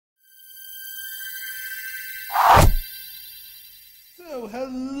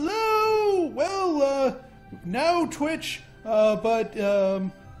Hello! Well, now Twitch, but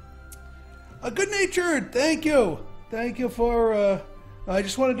good-natured, thank you. Thank you for, I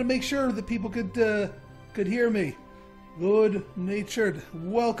just wanted to make sure that people could hear me. Good-natured,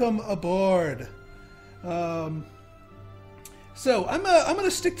 welcome aboard. So, I'm going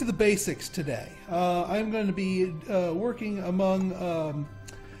to stick to the basics today. I'm going to be working among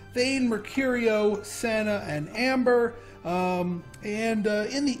Thane, Mercurio, Sana, and Amber. And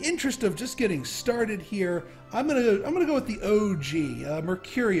in the interest of just getting started here, I'm gonna go with the OG,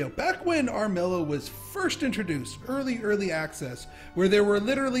 Mercurio. Back when Armello was first introduced, early access, where there were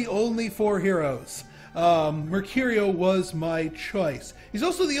literally only 4 heroes, Mercurio was my choice. He's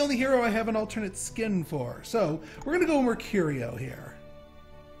also the only hero I have an alternate skin for, so we're gonna go Mercurio here.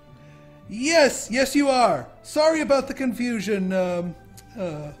 Yes, you are. Sorry about the confusion.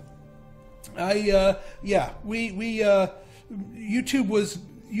 YouTube was,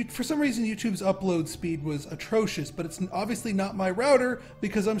 for some reason YouTube's upload speed was atrocious, but it's obviously not my router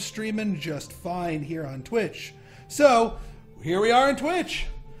because I'm streaming just fine here on Twitch. So, here we are on Twitch.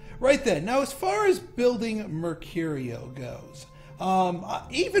 Right then, now as far as building Mercurio goes,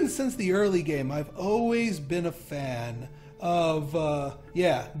 even since the early game, I've always been a fan of,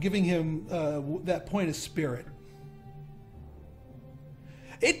 giving him that point of spirit.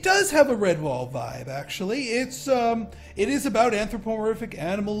 It does have a Redwall vibe, actually. It is about anthropomorphic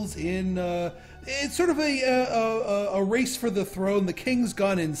animals in, it's sort of a race for the throne. The king's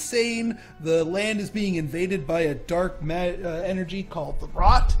gone insane. The land is being invaded by a dark energy called the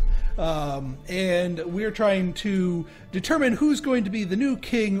Rot. And we're trying to determine who's going to be the new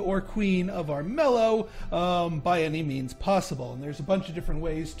king or queen of Armello by any means possible. And there's a bunch of different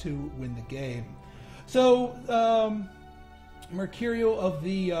ways to win the game. So, Mercurio of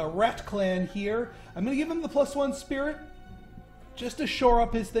the Rat Clan here. I'm going to give him the +1 spirit just to shore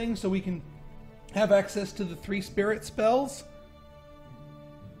up his thing so we can have access to the 3 spirit spells.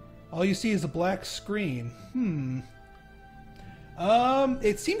 All you see is a black screen.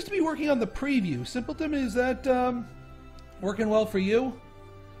 It seems to be working on the preview. Simpleton, is that working well for you?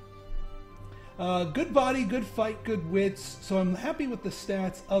 Good body, good fight, good wits, so I'm happy with the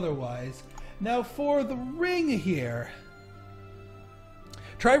stats otherwise. Now for the ring here.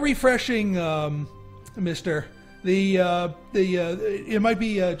 Try refreshing, Mister. It might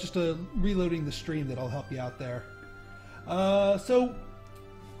be just reloading the stream that'll help you out there. So,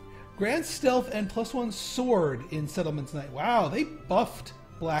 Grand Stealth and +1 Sword in Settlements Night. Wow, they buffed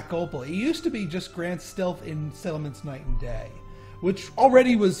Black Opal. It used to be just Grand Stealth in Settlements Night and Day, which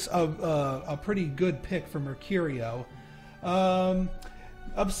already was a pretty good pick for Mercurio.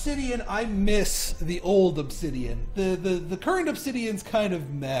 Obsidian, I miss the old Obsidian. The current Obsidian's kind of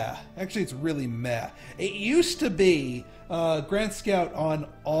meh. Actually, it's really meh. It used to be Grand Scout on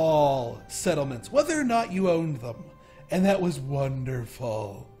all settlements, whether or not you owned them. And that was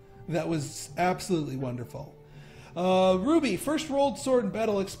wonderful. That was absolutely wonderful. Ruby, first rolled sword in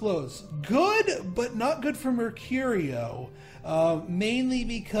battle explodes. Good, but not good for Mercurio. Mainly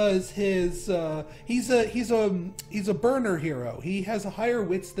because he's a burner hero. He has a higher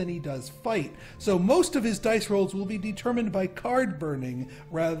wits than he does fight. So most of his dice rolls will be determined by card burning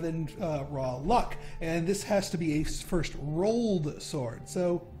rather than raw luck. And this has to be a first rolled sword.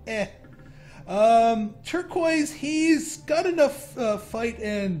 So, Turquoise, he's got enough fight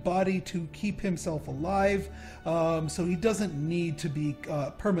and body to keep himself alive, so he doesn't need to be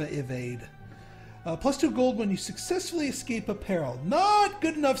perma-evade. +2 gold when you successfully escape a peril. Not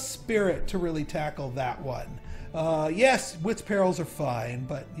good enough spirit to really tackle that one. Yes, wits perils are fine,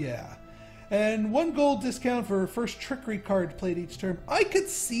 but yeah. And 1 gold discount for first trickery card played each turn. I could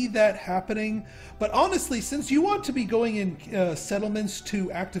see that happening, but honestly, since you want to be going in settlements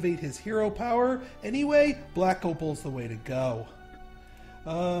to activate his hero power anyway, Black Opal's the way to go.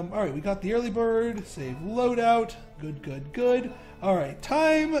 Alright, we got the early bird, save loadout, good. Alright,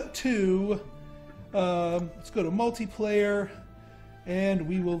 time to, let's go to multiplayer, and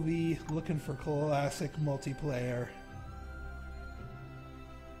we will be looking for classic multiplayer.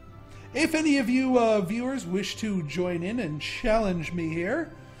 If any of you viewers wish to join in and challenge me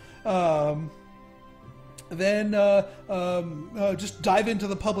here, then just dive into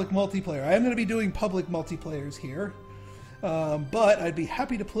the public multiplayer. I am going to be doing public multiplayers here, but I'd be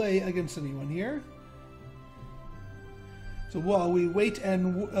happy to play against anyone here. So while we wait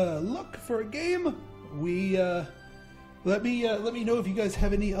and look for a game, let me know if you guys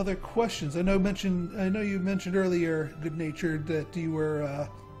have any other questions. I know you mentioned earlier, good-natured, that you were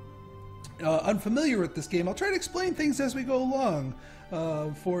unfamiliar with this game. I'll try to explain things as we go along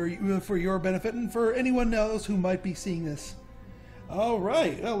for your benefit and for anyone else who might be seeing this. All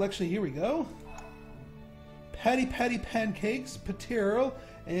right. Well, actually, here we go. Patty Patty Pancakes, Patero,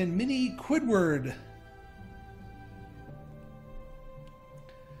 and Mini Quidward.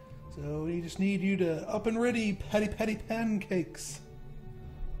 So we just need you to up and ready, Patty Patty Pancakes.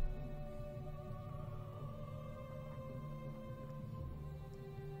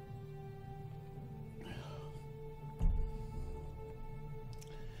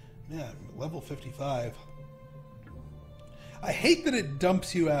 Man, level 55. I hate that it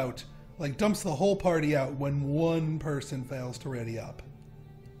dumps you out, like dumps the whole party out when one person fails to ready up.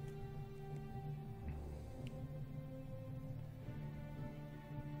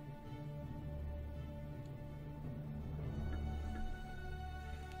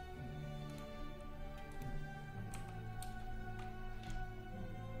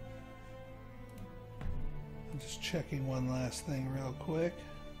 I'm just checking one last thing real quick.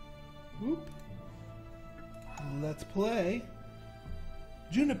 Whoop. Let's play.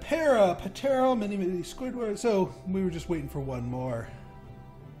 Junipera, Patero, Mini Squidward. So we were just waiting for one more.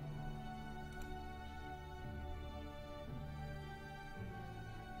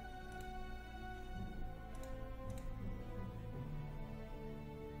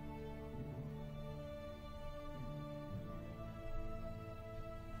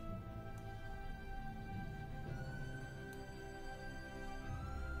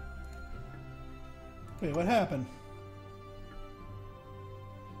 Wait, what happened?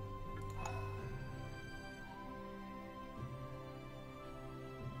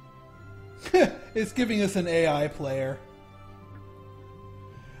 It's giving us an AI player.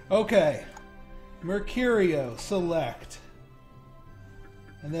 Okay. Mercurio, select.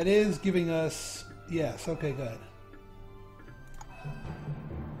 And that is giving us... Yes, okay, good.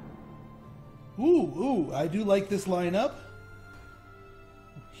 Ooh, I do like this lineup.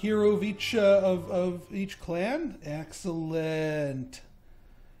 Hero of each clan. Excellent.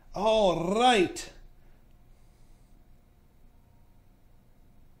 All right.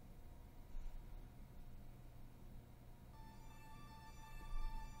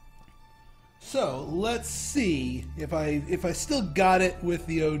 So let's see if I still got it with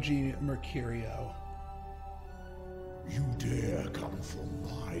the OG Mercurio. You dare come for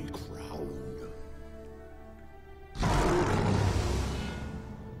my crown?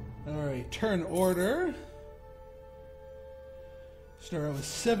 Alright, turn order. Start out with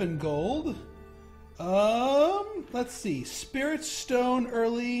 7 gold. Let's see. Spirit Stone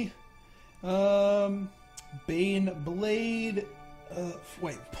early. Bane Blade.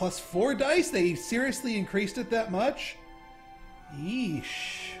 Wait, plus 4 dice? They seriously increased it that much?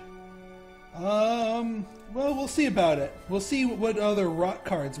 Yeesh. Well, we'll see about it. We'll see what other rot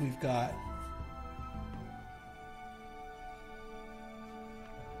cards we've got.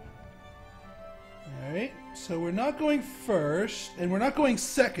 Alright, so we're not going first, and we're not going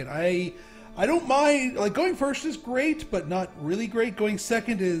second. I don't mind, like, going first is great, but not really great. Going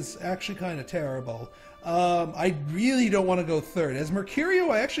second is actually kind of terrible. I really don't want to go third. As Mercurio,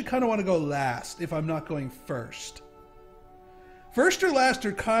 I actually kind of want to go last if I'm not going first. First or last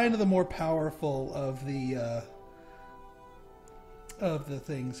are kind of the more powerful of the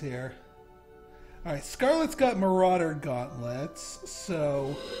things here. Alright, Scarlet's got Marauder Gauntlets,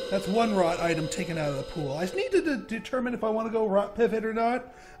 so that's one rot item taken out of the pool. I just need to determine if I want to go Rot Pivot or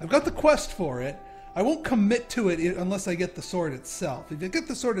not. I've got the quest for it. I won't commit to it unless I get the sword itself. If I get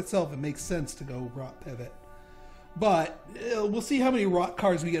the sword itself, it makes sense to go Rot Pivot. But we'll see how many rot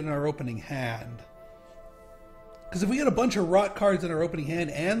cards we get in our opening hand. Because if we get a bunch of rot cards in our opening hand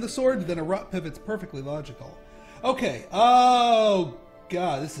and the sword, then a Rot Pivot's perfectly logical. Okay, oh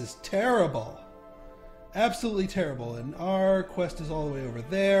god, this is terrible. Absolutely terrible. And our quest is all the way over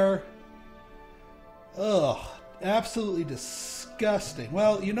there. Ugh, absolutely disgusting.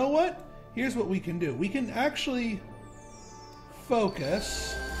 Well, you know what? Here's what we can do. We can actually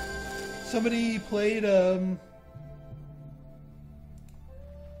focus. Somebody played,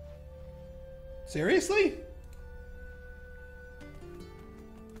 Seriously?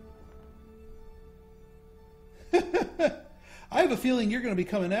 I have a feeling you're going to be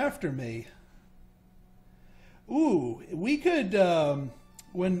coming after me. Ooh, we could,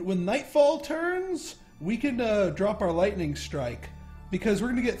 when Nightfall turns, we can drop our Lightning Strike. Because we're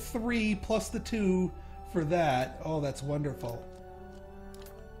going to get 3 plus the 2 for that. Oh, that's wonderful.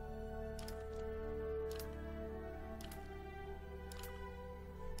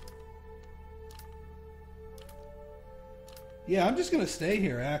 Yeah, I'm just going to stay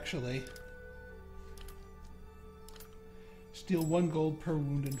here, actually. Steal 1 gold per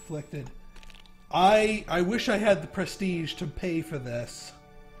wound inflicted. I wish I had the prestige to pay for this.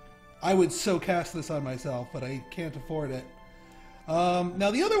 I would so cast this on myself, but I can't afford it.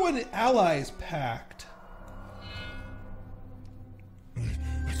 Now the other one, Allies Pact.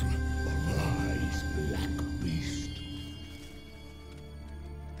 Arise, black beast.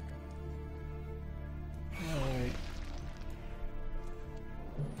 Alright.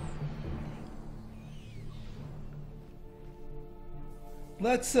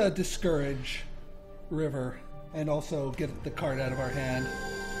 Let's discourage River and also get the card out of our hand.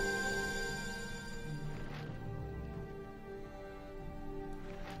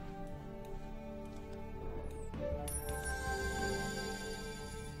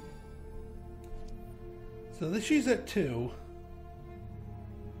 So she's at 2.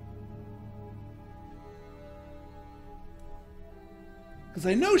 Because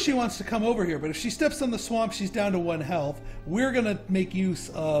I know she wants to come over here, but if she steps on the swamp, she's down to 1 health. We're gonna make use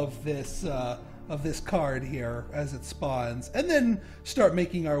of this card here as it spawns, and then start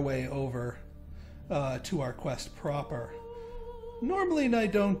making our way over to our quest proper. Normally, I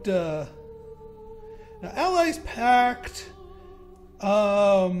don't. Now, Allies Pact.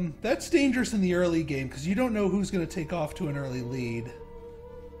 That's dangerous in the early game because you don't know who's going to take off to an early lead.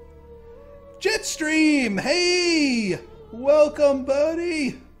 Jetstream, hey, welcome,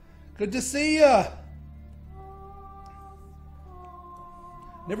 buddy. Good to see ya.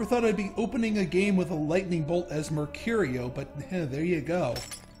 Never thought I'd be opening a game with a lightning bolt as Mercurio, but there you go.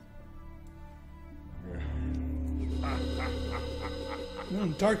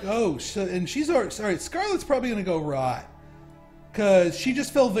 Dark. Oh, and she's alright. Scarlet's probably going to go rot. Because she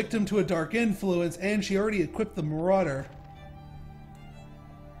just fell victim to a dark influence, and she already equipped the Marauder.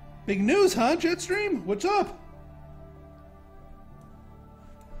 Big news, huh, Jetstream? What's up?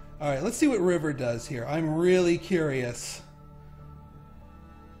 Alright, let's see what River does here. I'm really curious.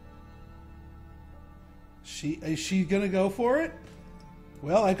 Is she gonna go for it?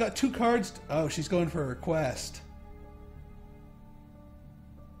 Well, I got 2 cards. Oh, she's going for a request.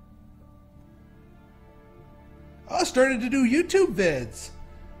 Oh, started to do YouTube vids.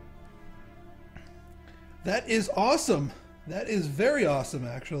 That is awesome. That is very awesome,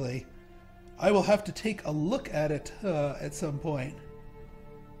 actually. I will have to take a look at it at some point.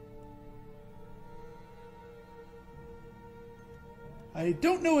 I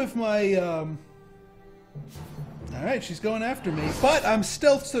don't know if my... Alright, she's going after me. But I'm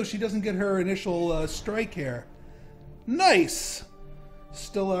stealth so she doesn't get her initial strike here. Nice!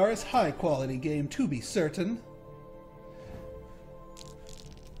 Stellaris, high quality game to be certain.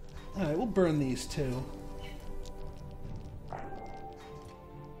 Alright, we'll burn these 2.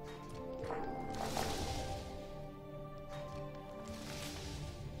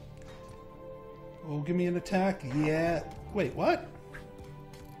 Oh, give me an attack. Yeah. Wait, what?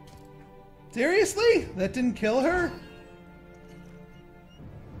 Seriously? That didn't kill her?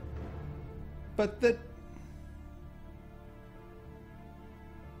 But that...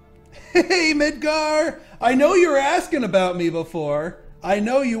 Hey, Midgar! I know you were asking about me before. I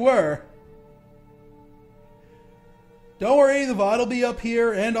know you were. Don't worry, the VOD will be up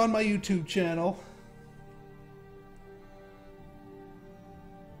here and on my YouTube channel.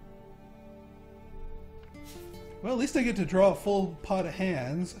 Well, at least I get to draw a full pot of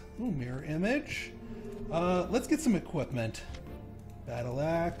hands. Ooh, mirror image. Let's get some equipment. Battle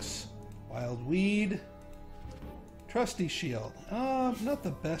axe, wild weed, trusty shield. Not the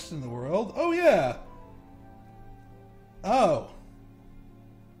best in the world. Oh yeah. Oh.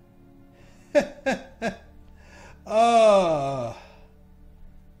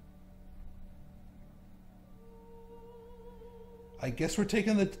 I guess we're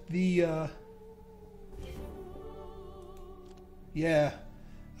taking the yeah,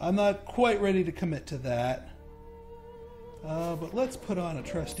 I'm not quite ready to commit to that. But let's put on a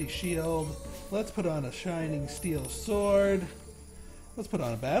trusty shield. Let's put on a shining steel sword. Let's put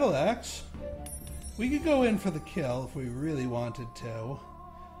on a battle axe. We could go in for the kill if we really wanted to.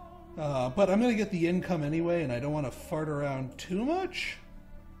 But I'm going to get the income anyway, and I don't want to fart around too much.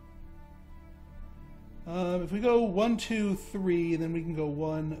 If we go 1, 2, 3, then we can go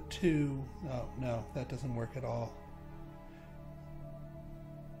 1, 2... Oh, no, that doesn't work at all.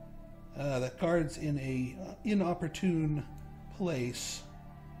 That card's in a inopportune place.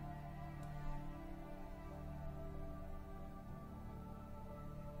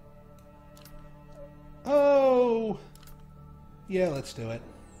 Oh! Yeah, let's do it.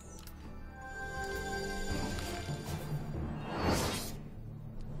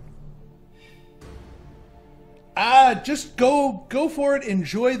 Just go for it,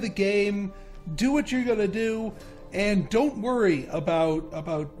 enjoy the game, do what you're gonna do, and don't worry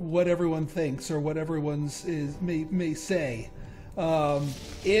about what everyone thinks or what everyone's may say.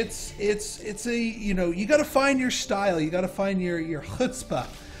 It's a, you know, you got to find your style. You got to find your chutzpah.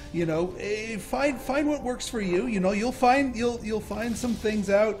 You know, find what works for you. You know, you'll find some things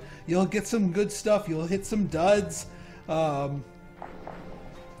out. You'll get some good stuff. You'll hit some duds. But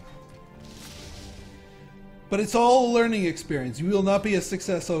it's all a learning experience. You will not be a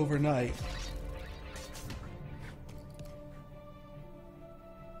success overnight.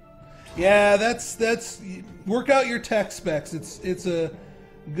 Yeah, that's work out your tech specs. It's a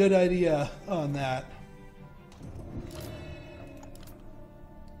good idea on that.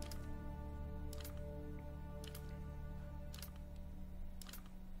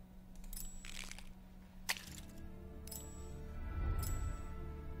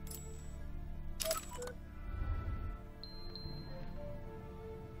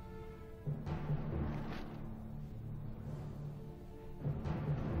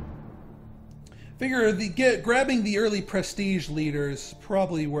 Figure grabbing the early prestige leaders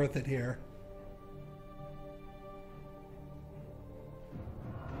probably worth it here.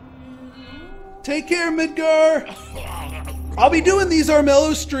 Take care, Midgar. I'll be doing these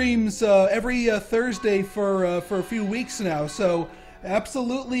Armello streams every Thursday for a few weeks now, so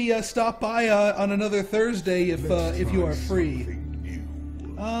absolutely stop by on another Thursday if you are free.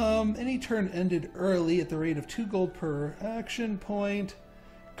 Any turn ended early at the rate of 2 gold per action point.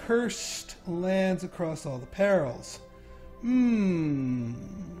 Cursed lands across all the perils.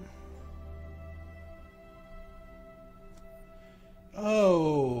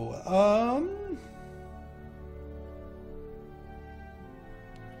 Oh,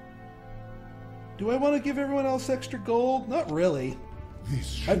 do I want to give everyone else extra gold? Not really.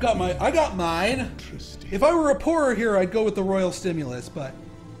 I got mine. If I were a poorer here, I'd go with the royal stimulus, but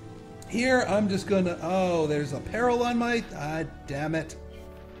here I'm just gonna. Oh, there's a peril on my. Damn it.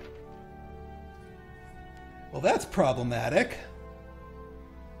 Well, that's problematic.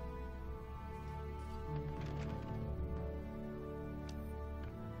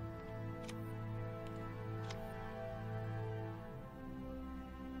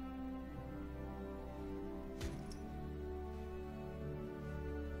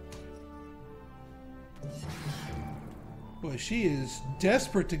 Boy, she is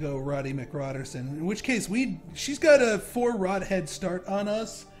desperate to go Roddy McRotterson. In which case, she's got a 4 rot head start on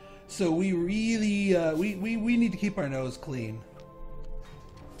us. So we really, we need to keep our nose clean.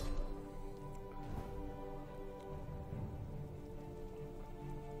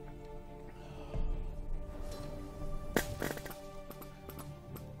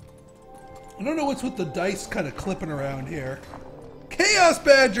 I don't know what's with the dice kind of clipping around here. Chaos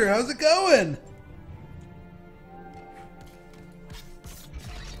Badger, how's it going?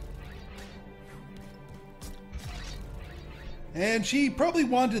 And she probably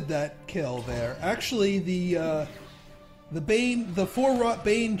wanted that kill there. Actually, the Bane, the 4 rot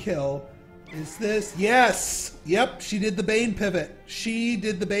Bane kill is this. Yes! Yep, she did the Bane pivot. She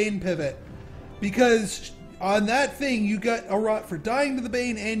did the Bane pivot. Because on that thing, you got a rot for dying to the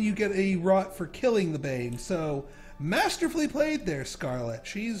Bane, and you get a rot for killing the Bane. So, masterfully played there, Scarlet.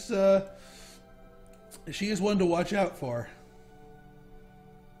 She is one to watch out for.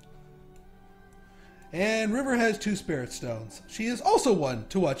 And River has 2 Spirit Stones. She is also one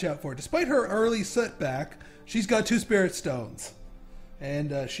to watch out for. Despite her early setback, she's got 2 Spirit Stones.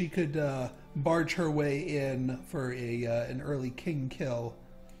 And she could barge her way in for an early king kill.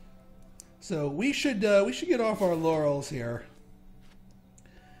 So we should get off our laurels here.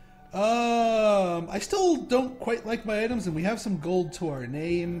 I still don't quite like my items, and we have some gold to our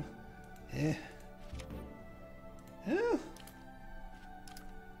name. Yeah.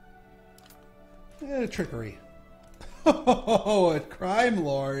 Trickery. Oh, a crime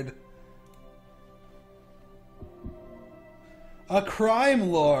lord. A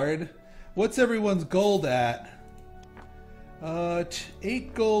crime lord? What's everyone's gold at?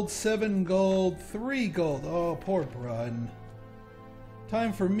 8 gold, 7 gold, 3 gold. Oh, poor Brun.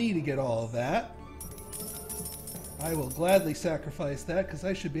 Time for me to get all of that. I will gladly sacrifice that, because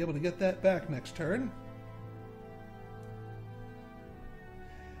I should be able to get that back next turn.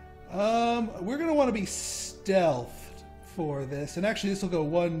 We're going to want to be stealthed for this. And actually, this will go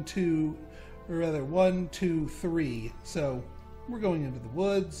 1, 2, or rather 1, 2, 3. So, we're going into the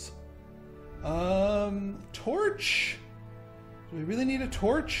woods. Torch? Do we really need a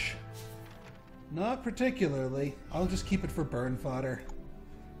torch? Not particularly. I'll just keep it for burn fodder.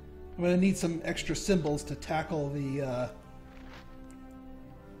 I'm going to need some extra symbols to tackle the,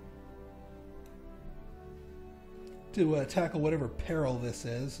 tackle whatever peril this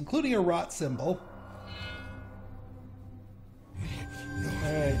is, including a rot symbol.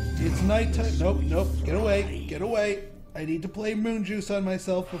 Alright, it's nighttime. Nope, nope. Get away. Get away. I need to play Moon Juice on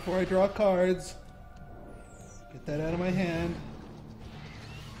myself before I draw cards. Get that out of my hand.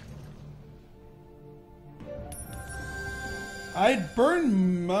 I'd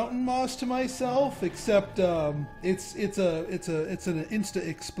burn Mountain Moss to myself, except it's an insta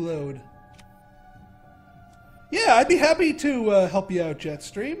explode. Yeah, I'd be happy to help you out,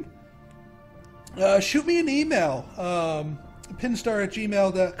 Jetstream. Shoot me an email,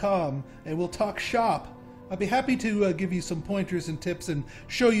 pinstar@gmail.com, and we'll talk shop. I'd be happy to give you some pointers and tips and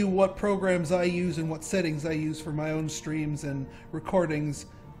show you what programs I use and what settings I use for my own streams and recordings.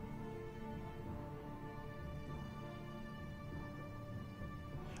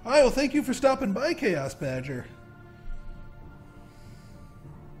 Alright, well, thank you for stopping by, Chaos Badger.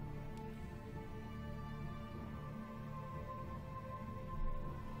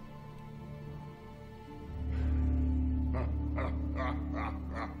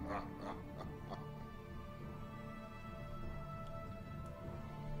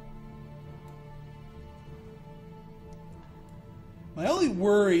 My only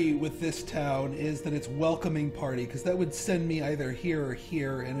worry with this town is that it's welcoming party, because that would send me either here or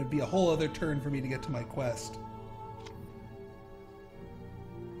here, and it'd be a whole other turn for me to get to my quest.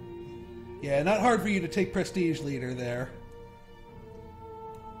 Yeah, not hard for you to take Prestige Leader there.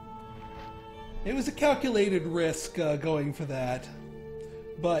 It was a calculated risk going for that.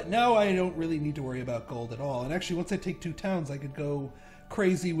 But now I don't really need to worry about gold at all. And actually, once I take 2 towns, I could go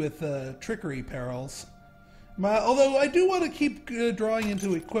crazy with Trickery Perils. Although I do want to keep drawing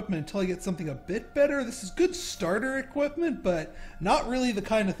into equipment until I get something a bit better. This is good starter equipment, but not really the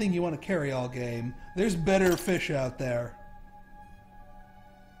kind of thing you want to carry all game. There's better fish out there.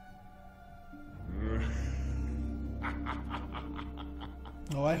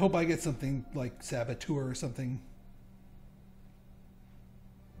 Oh, I hope I get something like Saboteur or something.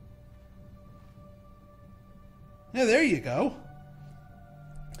 Yeah, there you go.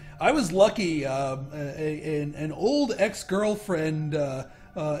 I was lucky. An old ex-girlfriend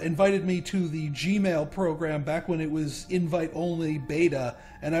invited me to the Gmail program back when it was invite-only beta,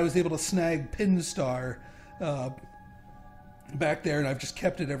 and I was able to snag Pinstar back there, and I've just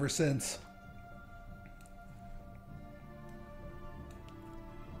kept it ever since.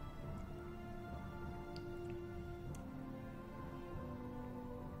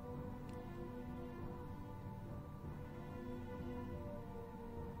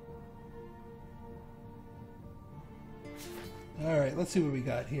 Alright, let's see what we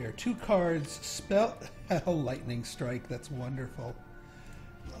got here. 2 cards, spell... Lightning Strike, that's wonderful.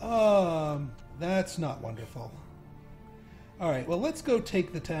 That's not wonderful. Alright, well, let's go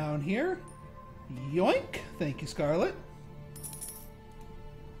take the town here. Yoink! Thank you, Scarlet.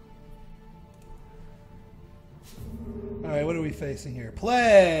 Alright, what are we facing here?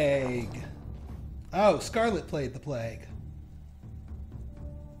 Plague! Oh, Scarlet played the Plague.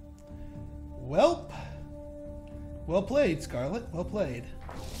 Welp. Well played, Scarlet. Well played.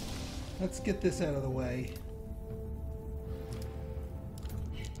 Let's get this out of the way.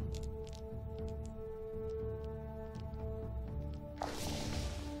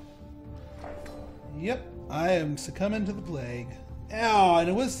 Yep, I am succumbing to the plague. Ow, and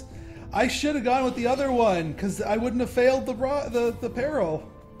it was... I should have gone with the other one, because I wouldn't have failed the peril.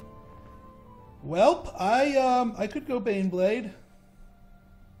 Welp, I could go Baneblade.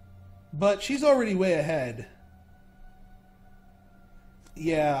 But she's already way ahead.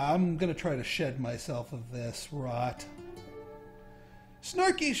 Yeah, I'm gonna try to shed myself of this rot.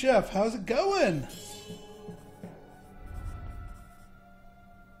 Snarky Chef, how's it going?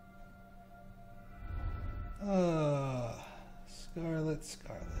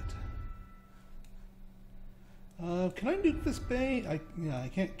 Scarlet. Can I nuke this Bane? Yeah, I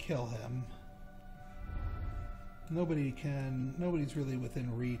can't kill him. Nobody can. Nobody's really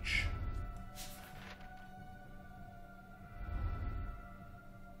within reach.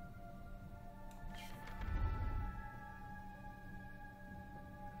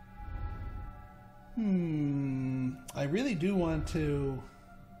 I really do want to...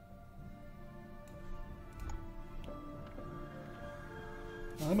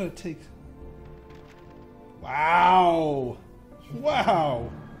 I'm going to take... Wow! Wow!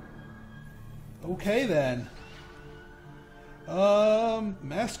 Okay, then.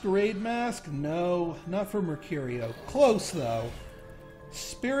 Masquerade Mask? No, not for Mercurio. Close, though.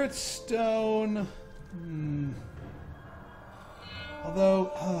 Spirit Stone...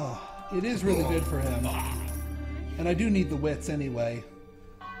 Although, it is really good for him. And I do need the wits anyway.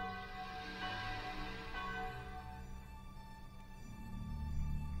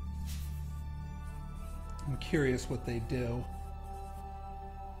 I'm curious what they do.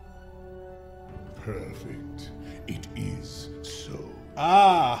 Perfect. It is so.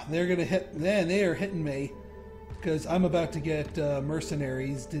 Ah, they're gonna hit. Man, they are hitting me because I'm about to get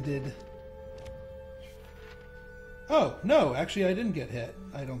mercenaries. Did. Oh no, actually, I didn't get hit.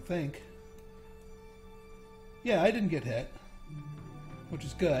 I don't think. Yeah, I didn't get hit, which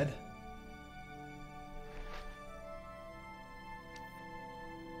is good.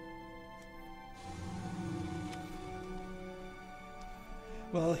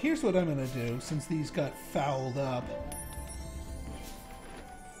 Well, here's what I'm going to do, since these got fouled up.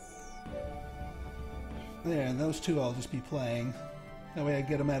 There, and those two I'll just be playing. That way I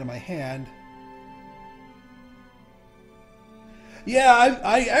get them out of my hand. Yeah,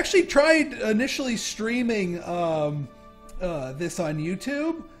 I actually tried initially streaming this on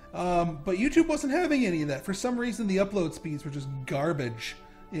YouTube, but YouTube wasn't having any of that. For some reason, the upload speeds were just garbage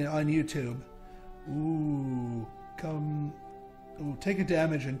on YouTube. Ooh, come... Ooh, take a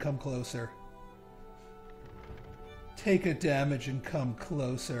damage and come closer. Take a damage and come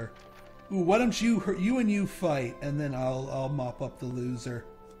closer. Ooh, why don't you and you fight, and then I'll mop up the loser.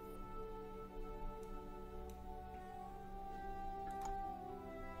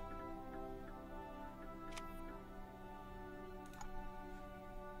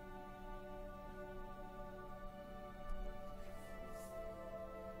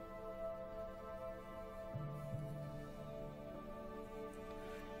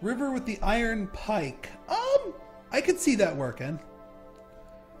 River with the iron pike. I could see that working.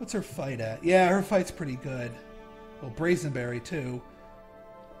 What's her fight at? Yeah, her fight's pretty good. Well, Brazenberry too.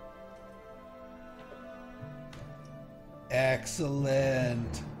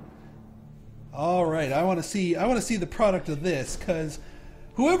 Excellent. All right, I want to see the product of this, because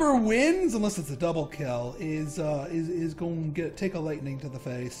whoever wins, unless it's a double kill, is going to take a lightning to the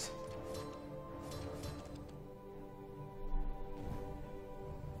face.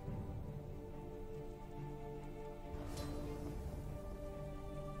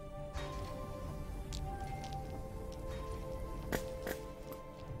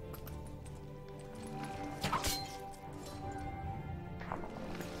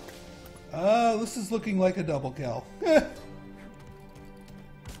 This is looking like a double kill.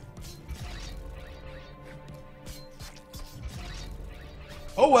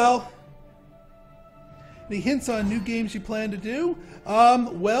 Oh well. Any hints on new games you plan to do?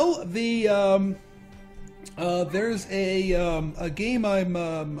 Well, there's a game I'm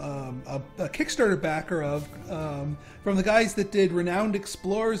a Kickstarter backer of from the guys that did Renowned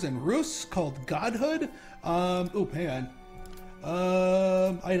Explorers and Rus called Godhood. Oh, hang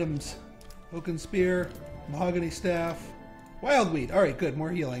on. Items. Oaken Spear, Mahogany Staff, Wildweed. Alright, good. More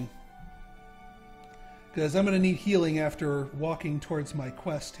healing. Because I'm going to need healing after walking towards my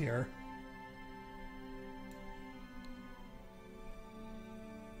quest here.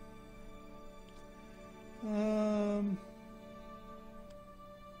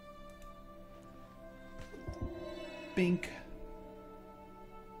 Bink.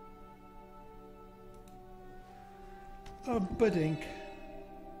 Badink.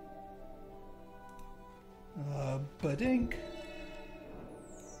 Badink.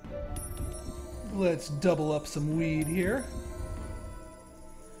 Let's double up some weed here.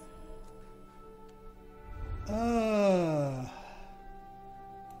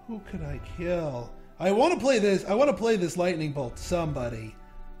 Who could I kill? I want to play this. I want to play this lightning bolt to somebody,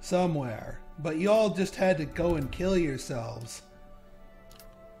 somewhere. But y'all just had to go and kill yourselves.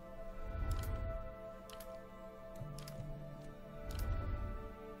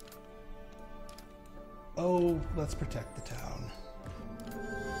 Oh, let's protect the town.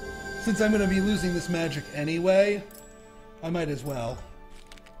 Since I'm going to be losing this magic anyway, I might as well.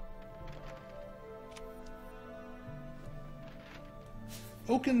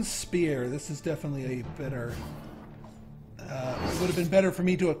 Oaken Spear. This is definitely a better... it would have been better for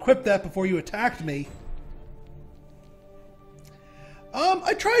me to equip that before you attacked me.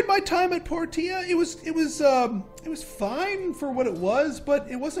 I tried my time at Portia. It was fine for what it was, but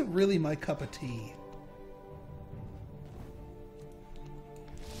it wasn't really my cup of tea.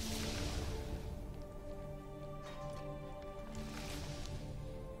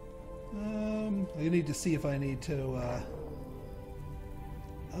 I need to see if I need to,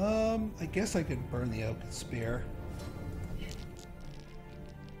 I guess I could burn the Oaken Spear.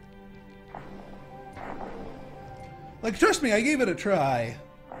 Like, trust me, I gave it a try,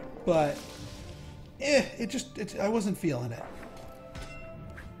 but, I wasn't feeling it.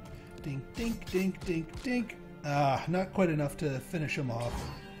 Dink, dink, dink, dink, dink. Ah, not quite enough to finish him off,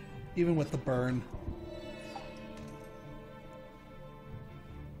 even with the burn.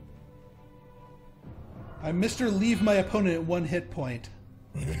 I'm Mr. Leave my opponent at 1 hit point.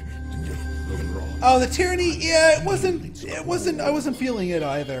 Oh, the tyranny. Yeah, it wasn't. I wasn't feeling it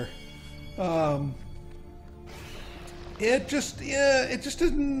either. It just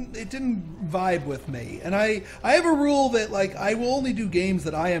didn't vibe with me. And I have a rule that, like, I will only do games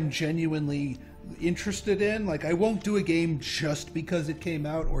that I am genuinely interested in. Like, I won't do a game just because it came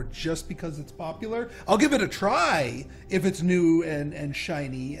out or just because it's popular. I'll give it a try if it's new and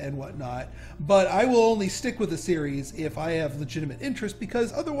shiny and whatnot, but I will only stick with a series if I have legitimate interest,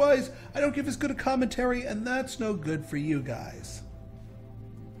 because otherwise I don't give as good a commentary, and that's no good for you guys.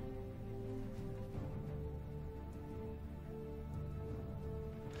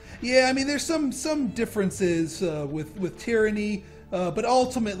 Yeah, I mean, there's some differences with Tyranny, but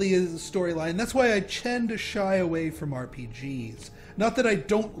ultimately is a storyline. That's why I tend to shy away from RPGs. Not that I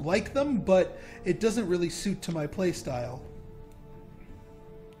don't like them, but it doesn't really suit to my playstyle.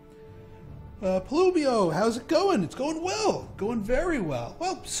 Pluvio, how's it going? It's going well. Going very well.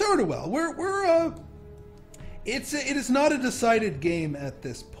 Well, sort of well. It is not a decided game at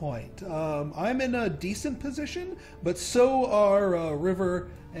this point. I'm in a decent position, but so are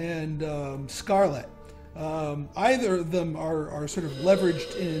River and Scarlet. Either of them are sort of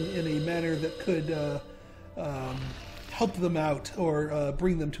leveraged in a manner that could help them out or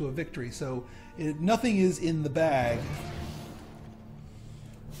bring them to a victory. So nothing is in the bag.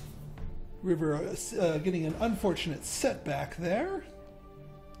 River getting an unfortunate setback there.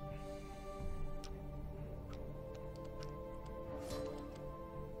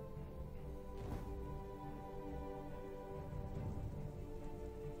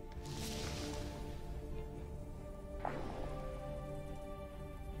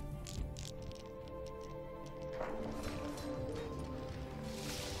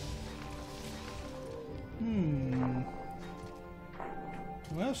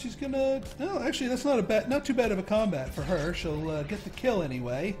 Well, she's gonna. No, actually, that's not too bad of a combat for her. She'll get the kill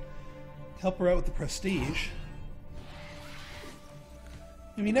anyway. Help her out with the prestige.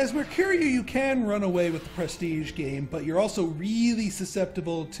 I mean, as Mercurio, you can run away with the prestige game, but you're also really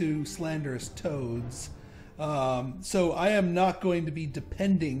susceptible to slanderous toads. So I am not going to be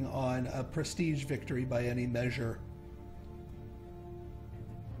depending on a prestige victory by any measure.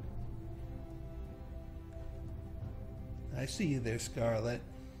 I see you there, Scarlet.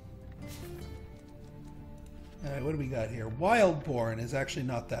 Alright, what do we got here? Wildborn is actually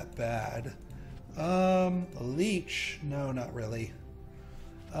not that bad. A leech? No, not really.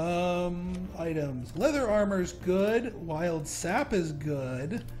 Items. Leather armor's good. Wild sap is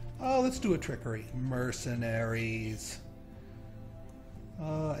good. Oh, let's do a trickery. Mercenaries.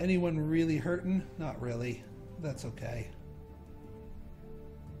 Anyone really hurting? Not really. That's okay.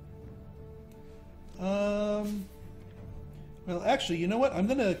 Well, actually, you know what? I'm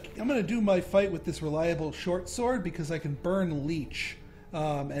gonna do my fight with this reliable short sword because I can burn leech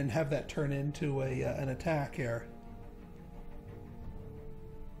and have that turn into an attack here.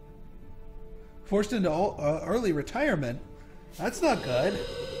 Forced into early retirement. That's not good.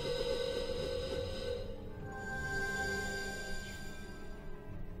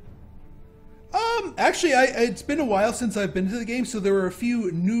 Actually, it's been a while since I've been to the game, so there were a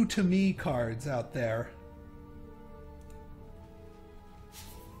few new to me cards out there.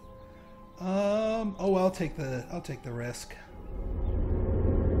 Oh, I'll take the risk.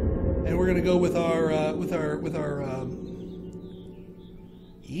 And we're gonna go with our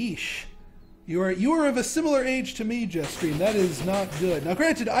yeesh. You are of a similar age to me, Jetstream. That is not good. Now,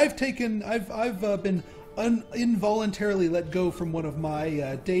 granted, I've been involuntarily let go from one of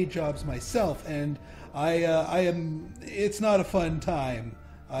my day jobs myself, and it's not a fun time.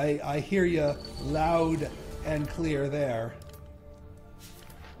 I hear you loud and clear there.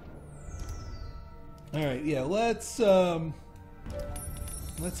 All right, yeah, let's up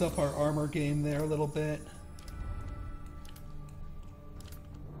our armor game there a little bit.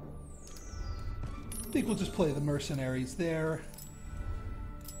 I think we'll just play the mercenaries there.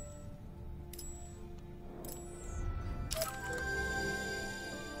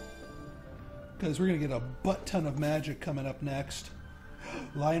 Because we're going to get a butt ton of magic coming up next.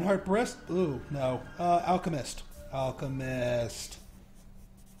 Lionheart Breast? Ooh, no. Alchemist. Alchemist.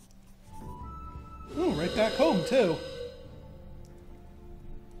 Ooh, right back home, too.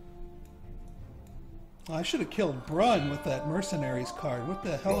 I should have killed Brun with that mercenaries card. What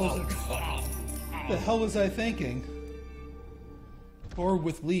the hell was it? What the hell was I thinking? Or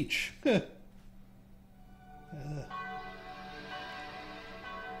with Leech.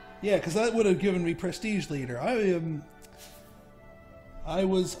 Yeah, because that would have given me prestige leader. I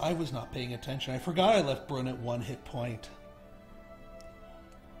was not paying attention. I forgot I left Brun at 1 hit point.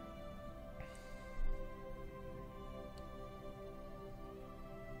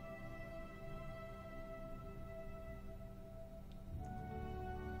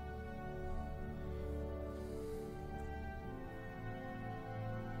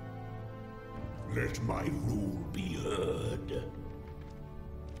 Let my rule be heard.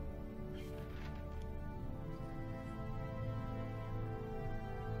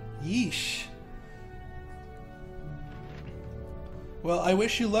 Yeesh. Well, I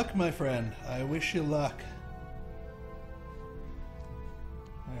wish you luck, my friend. I wish you luck.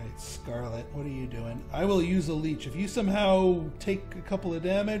 Alright, Scarlet, what are you doing? I will use a leech. If you somehow take a couple of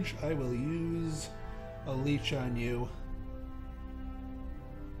damage, I will use a leech on you.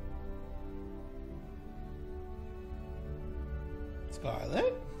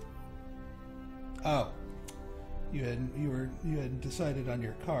 Scarlet? Oh. You hadn't decided on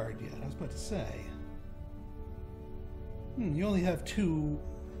your card yet. I was about to say. You only have 2.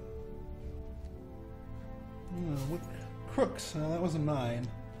 What crooks? No, that wasn't mine.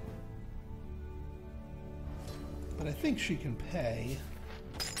 But I think she can pay.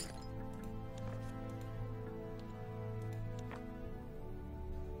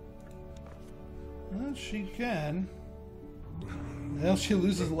 Well, she can. Well, she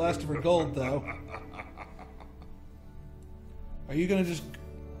loses the last of her gold, though. Are you gonna just...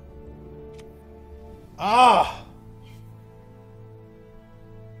 Ah!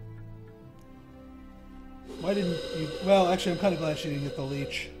 Why didn't you... Well, actually, I'm kind of glad she didn't get the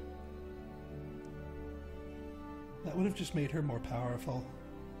leech. That would have just made her more powerful.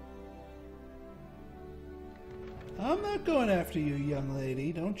 I'm not going after you, young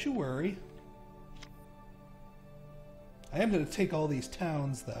lady. Don't you worry. I am going to take all these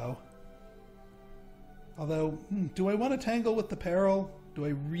towns, though. Although, do I want to tangle with the peril? Do I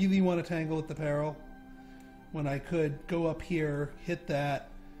really want to tangle with the peril? When I could go up here, hit that,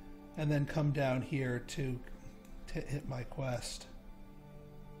 and then come down here to hit my quest.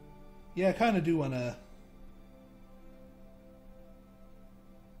 Yeah, I kind of do want to...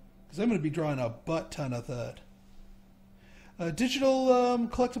 Because I'm going to be drawing a butt-ton of that. Digital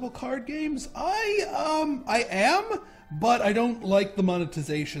collectible card games? I am, but I don't like the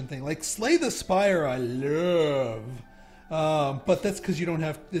monetization thing. Like Slay the Spire, I love, but that's because you don't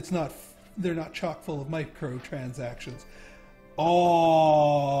have. It's not. They're not chock full of microtransactions. Oh,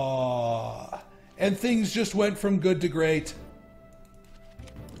 and things just went from good to great.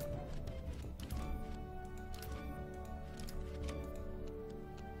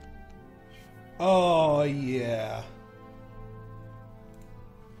 Oh yeah.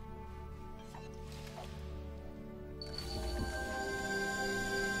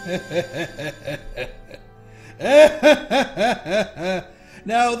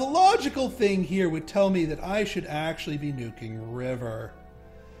 Now, the logical thing here would tell me that I should actually be nuking River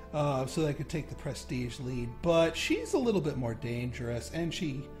so that I could take the prestige lead, but she's a little bit more dangerous, and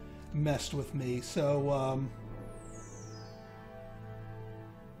she messed with me, so,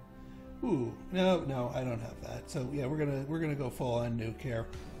 ooh, no, I don't have that. So, yeah, we're gonna go full on nuke here.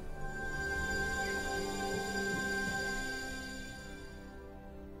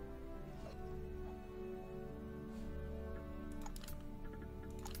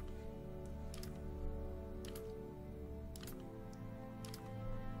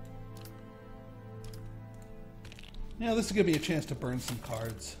 Now this is going to be a chance to burn some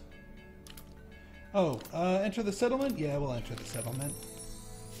cards. Oh, enter the settlement? Yeah, we'll enter the settlement.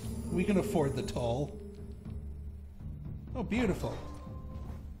 We can afford the toll. Oh, beautiful.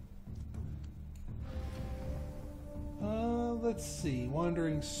 Let's see.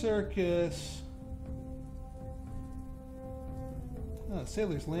 Wandering Circus. Oh,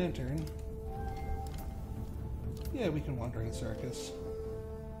 Sailor's Lantern. Yeah, we can Wandering Circus.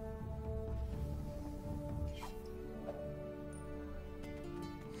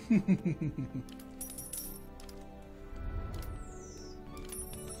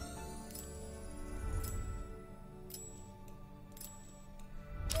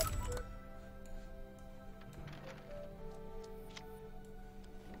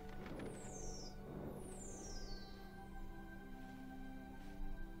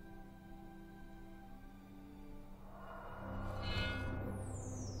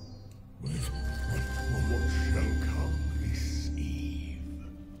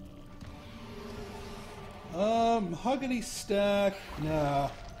 Mahogany stack, nah.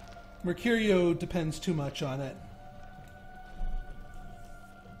 Mercurio depends too much on it.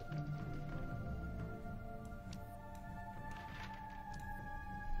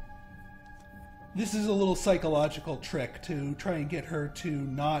 This is a little psychological trick to try and get her to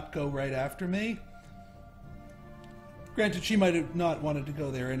not go right after me. Granted, she might have not wanted to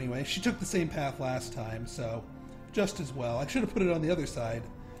go there anyway. She took the same path last time, so just as well. I should have put it on the other side,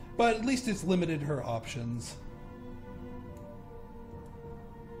 but at least it's limited her options.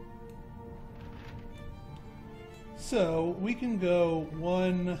 So we can go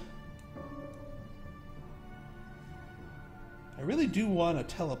 1, I really do want a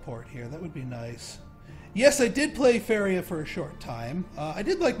teleport here. That would be nice. Yes, I did play Feria for a short time. I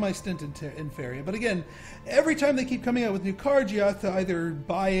did like my stint in Feria, but again, every time they keep coming out with new cards, you have to either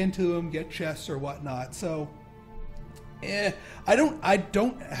buy into them, get chests, or whatnot. So, I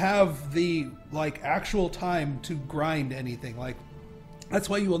don't have the like actual time to grind anything. Like, that's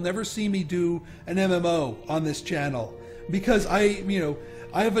why you will never see me do an MMO on this channel, because I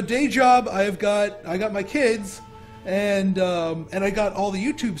have a day job. I got my kids, and I got all the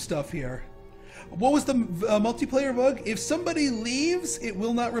YouTube stuff here. What was the multiplayer bug? If somebody leaves, it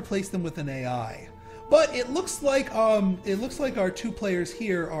will not replace them with an AI. But it looks like our 2 players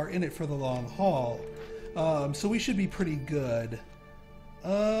here are in it for the long haul, so we should be pretty good.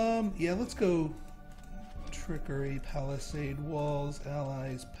 Yeah, let's go. Trickery, Palisade Walls,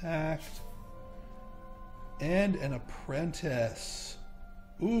 Allies Pact, and an Apprentice.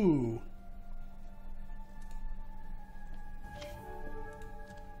 Ooh.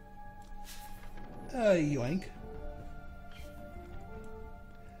 Yoink.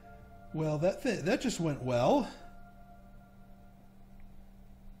 Well, that just went well.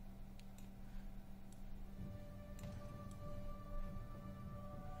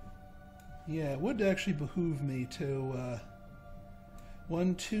 Yeah, it would actually behoove me to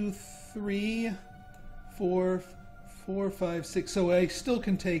 1, 2, 3, 4, 5, 6. So I still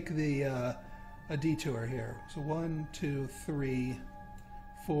can take the a detour here. So 1, 2, 3,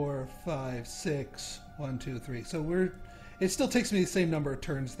 4, 5, 6. 1, 2, 3. So it still takes me the same number of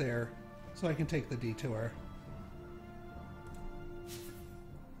turns there, so I can take the detour.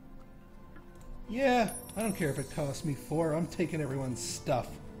 Yeah, I don't care if it costs me 4. I'm taking everyone's stuff.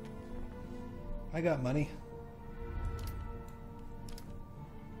 I got money.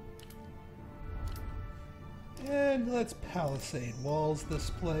 And let's Palisade Walls this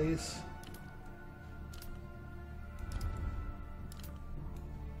place.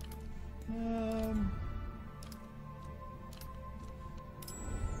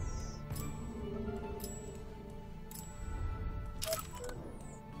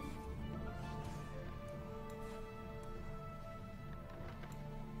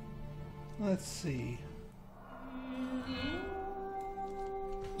 Let's see.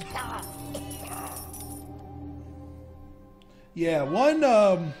 Yeah, one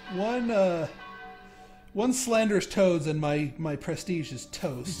slanderous toads and my prestige is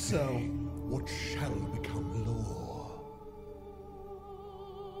toast. So what shall become law?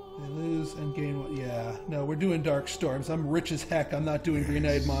 They lose and gain one. Yeah, no, we're doing Dark Storms. I'm rich as heck. I'm not doing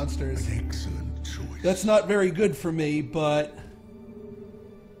green-eyed monsters. An excellent choice. That's not very good for me, but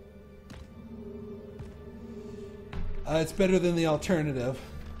it's better than the alternative.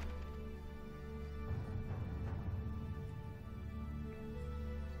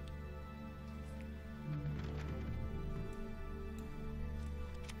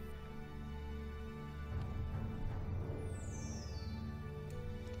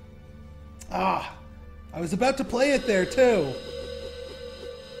 Ah, I was about to play it there too.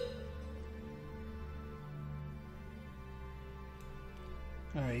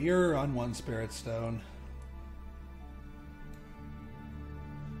 All right, you're on 1 Spirit Stone.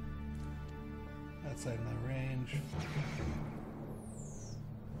 Outside my range.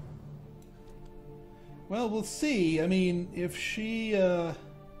 Well, we'll see. I mean, if she well,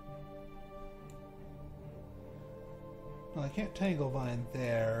 I can't Tangle Vine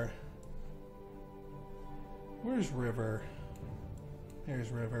there. Where's River?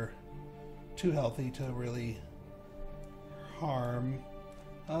 There's River. Too healthy to really harm.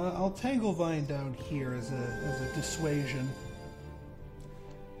 I'll Tangle Vine down here as a dissuasion.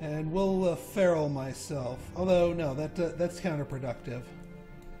 And we'll feral myself. Although, no, that's counterproductive.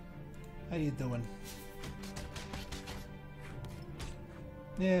 How you doing?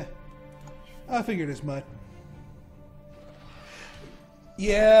 Yeah, I figured as much.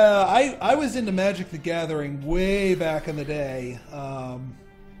 Yeah, I was into Magic the Gathering way back in the day.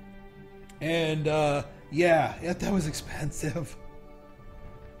 Yeah, that was expensive.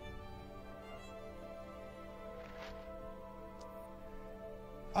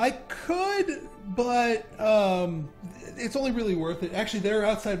 I could, but it's only really worth it. Actually, they're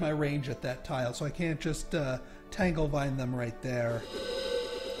outside my range at that tile, so I can't just Tangle Vine them right there.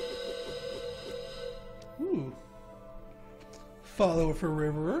 Ooh. Follow for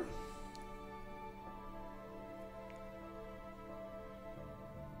River.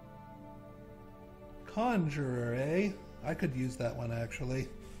 Conjurer, eh? I could use that one, actually.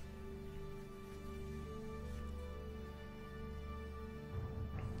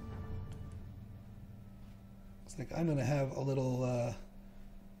 Looks like I'm going to have a little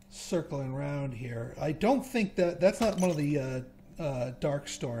circling around here. I don't think that's not one of the dark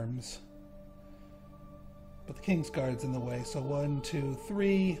storms. But the King's Guard's in the way. So 1, 2,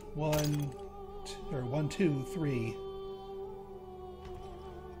 3. 1, 2, 3.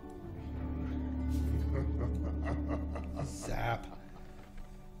 Zap.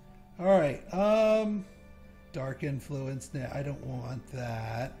 Alright, Dark Influence. Nah, I don't want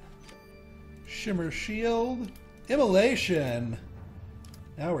that. Shimmer Shield. Immolation.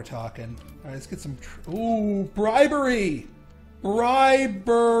 Now we're talking. Alright, let's get some... Ooh, bribery!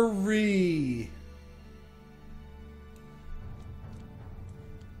 Bribery!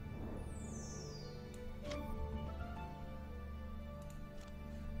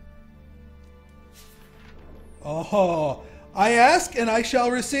 Oh, I ask and I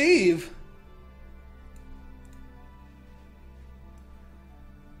shall receive.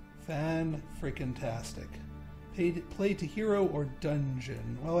 Fan-freaking-tastic. Play to hero or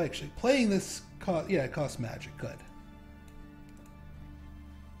dungeon. Well, actually, playing this, it costs magic. Good.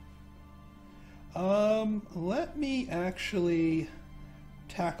 Let me actually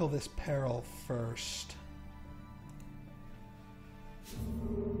tackle this peril first.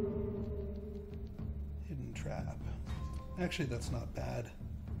 Hidden trap. Actually, that's not bad.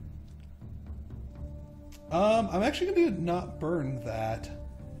 I'm actually going to not burn that.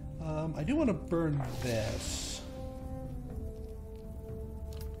 I do want to burn this.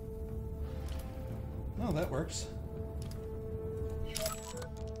 Oh, that works.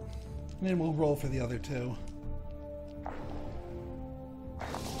 And then we'll roll for the other two.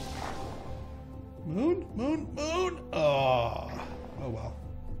 Moon? Moon? Moon? Oh, oh well.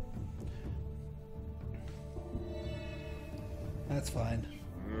 That's fine.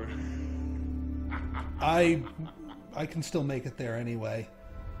 I can still make it there anyway.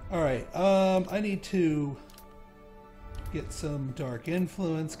 Alright, I need to get some Dark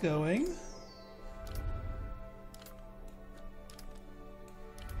Influence going.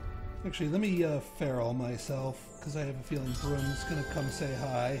 Actually, let me feral myself, because I have a feeling Broom's going to come say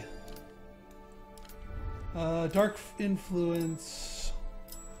hi. Dark Influence.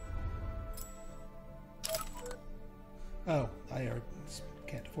 Oh, I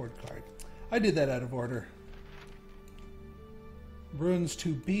can't afford card. I did that out of order. Rune's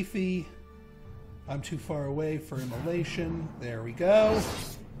too beefy. I'm too far away for immolation. There we go.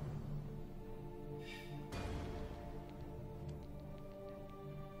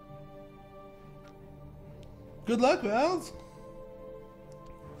 Good luck, Valves.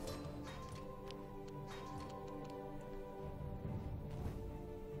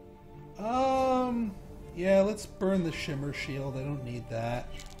 Yeah, let's burn the Shimmer Shield. I don't need that.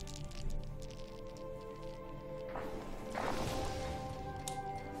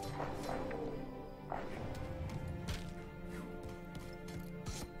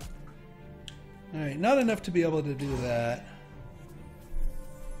 Alright, not enough to be able to do that.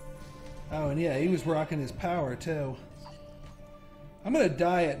 Oh, and yeah, he was rocking his power, too. I'm gonna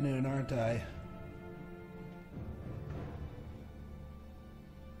die at noon, aren't I?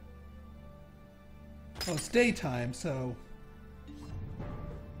 Well, it's daytime, so...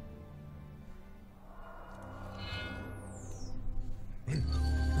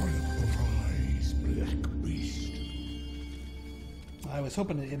 Rise, black beast. I was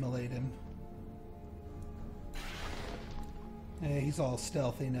hoping to immolate him. Hey, he's all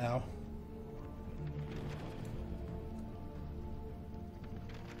stealthy now.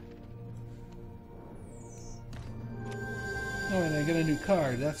 Oh, and I get a new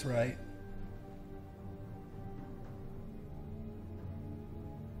card, that's right.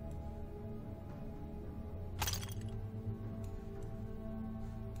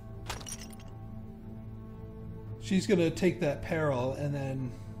 She's gonna take that peril and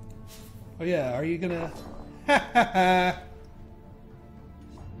then... Oh yeah, are you gonna... Ha ha ha!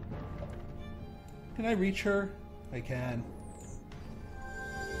 Can I reach her? I can.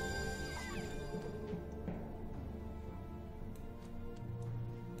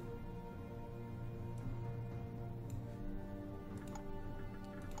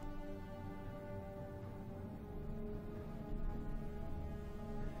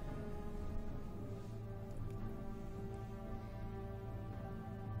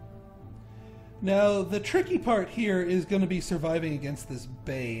 Now, the tricky part here is going to be surviving against this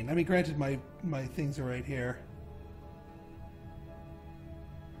Bane. I mean, granted, my things are right here.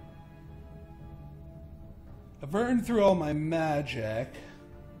 I've burned through all my magic,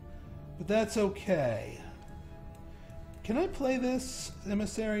 but that's okay. Can I play this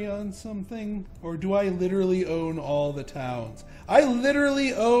emissary on something? Or do I literally own all the towns? I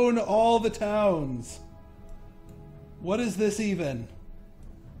literally own all the towns! What is this even?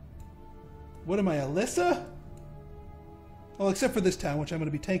 What am I, Alyssa? Oh, except for this town, which I'm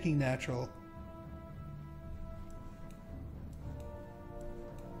going to be tanking natural.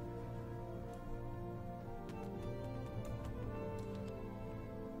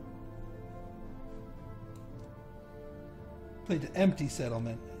 Played to empty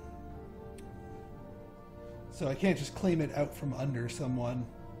settlement. So I can't just claim it out from under someone.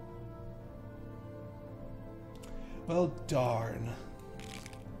 Well, darn.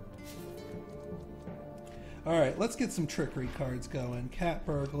 Alright, let's get some trickery cards going. Cat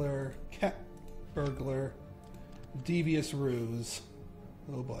burglar, devious ruse.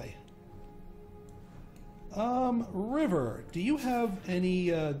 Oh boy. River, do you have any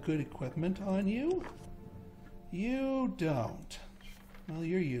good equipment on you? You don't. Well,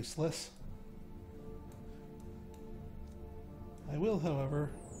 you're useless. I will, however,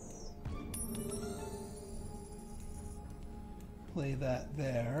 play that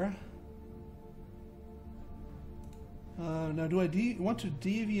there. Now, do I want to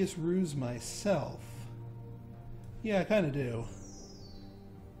devious ruse myself? Yeah, I kind of do.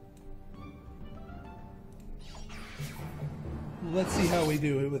 Let's see how we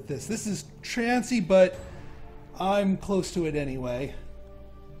do it with this. This is chancy, but I'm close to it anyway.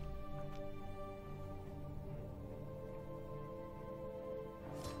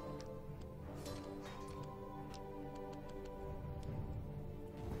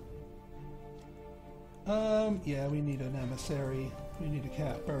 Yeah, we need an emissary, we need a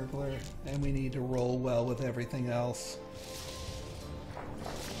cat burglar, and we need to roll well with everything else.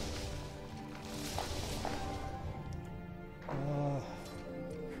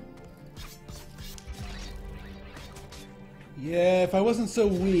 Yeah, if I wasn't so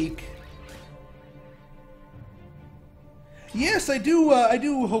weak. Yes, I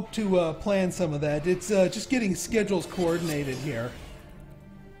do hope to plan some of that. It's just getting schedules coordinated here.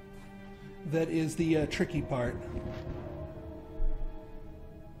 That is the tricky part.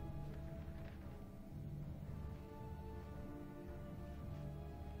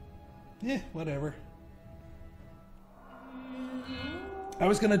 Yeah, whatever. I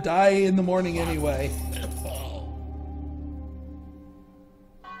was gonna die in the morning anyway.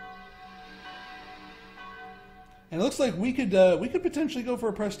 And it looks like we could potentially go for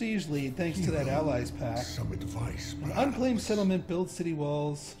a prestige lead thanks to that allies pack. Some advice, An unclaimed settlement, build city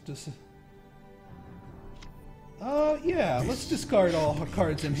walls. Just. Yeah, let's discard all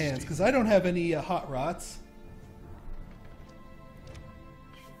cards in hands, because I don't have any hot rots.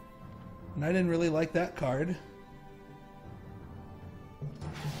 And I didn't really like that card.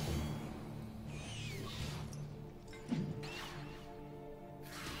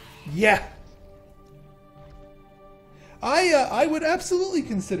 Yeah! I would absolutely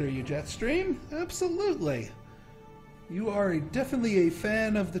consider you, Jetstream. Absolutely. You are definitely a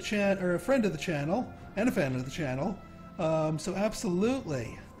fan of the channel, or a friend of the channel, and a fan of the channel. So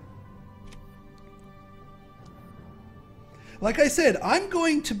absolutely. Like I said, I'm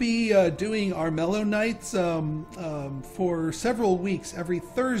going to be doing Armello nights for several weeks, every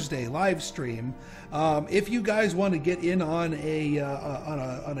Thursday live stream. If you guys want to get in on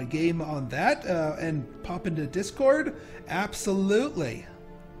a game on that and pop into Discord, absolutely.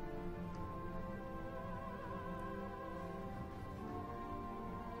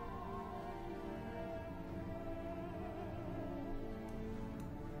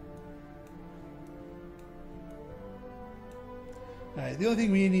 Alright, the only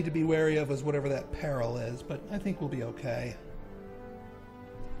thing we need to be wary of is whatever that peril is, but I think we'll be okay.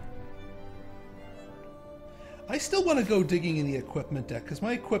 I still want to go digging in the equipment deck, because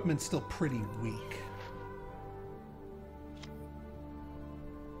my equipment's still pretty weak.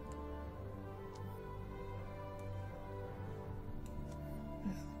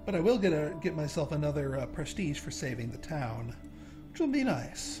 But I will get myself another prestige for saving the town, which will be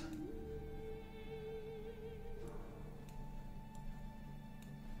nice.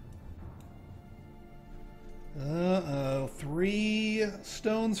 Uh-oh, 3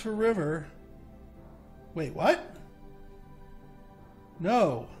 stones for river. Wait, what?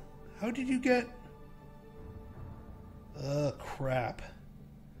 No. How did you get... crap.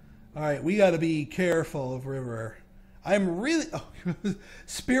 Alright, we gotta be careful of river. I'm really... Oh,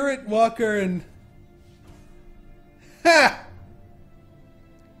 Spirit Walker and... Ha!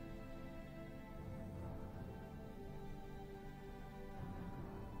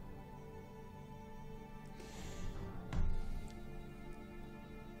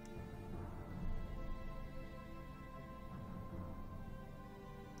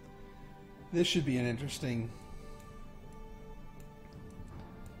 This should be an interesting...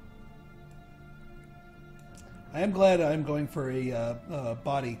 I am glad I'm going for a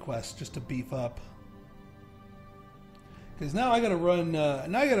body quest just to beef up. Because now I gotta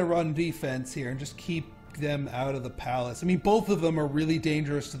run defense here and just keep them out of the palace. I mean, both of them are really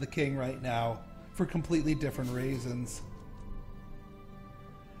dangerous to the king right now for completely different reasons.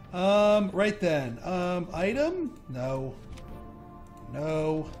 Right then. Item? No.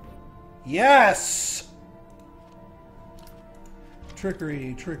 No. Yes!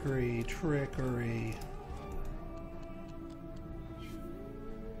 Trickery, trickery, trickery.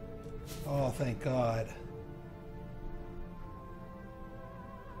 Oh, thank God.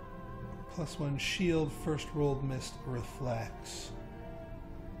 +1 shield, first rolled missed reflects.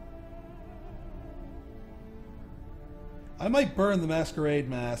 I might burn the masquerade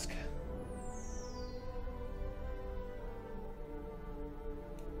mask.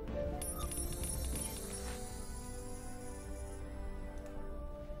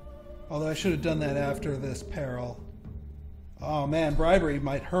 Although I should have done that after this peril. Oh man, bribery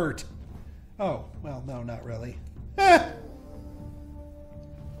might hurt. Oh, well, no, not really. Ah!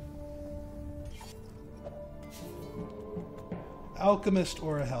 Alchemist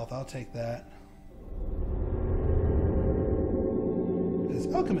or a health, I'll take that. Because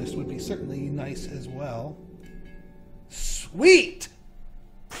alchemist would be certainly nice as well. Sweet!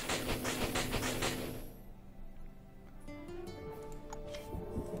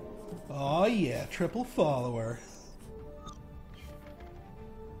 Oh yeah, triple follower.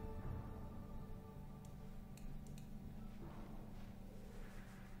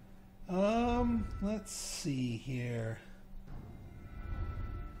 Let's see here.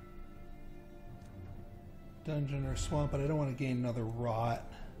 Dungeon or swamp, but I don't want to gain another rot.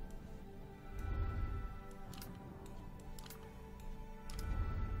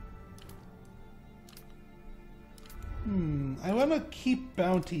 I want to keep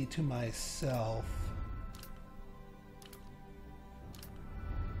bounty to myself.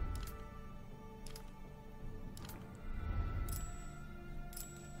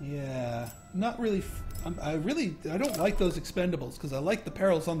 Yeah, not really. I don't like those expendables because I like the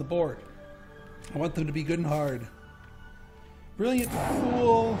perils on the board. I want them to be good and hard. Brilliant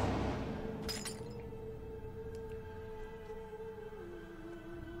Fool.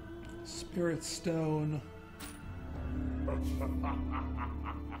 Spirit Stone. I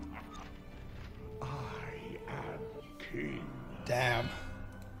am king. Damn.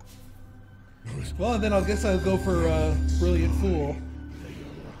 Well, then I guess I'll go for Brilliant Fool.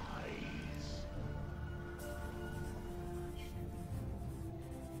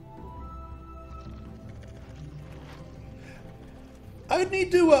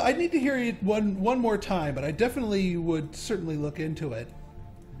 I'd need to hear it one more time, but I definitely would certainly look into it.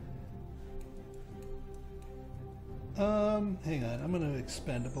 Hang on, I'm gonna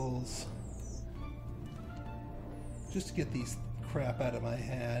expendables just to get these crap out of my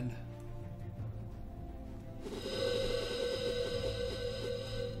hand.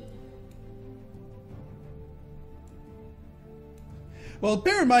 Well,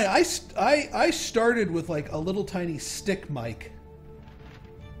 bear in mind, I started with like a little tiny stick mic.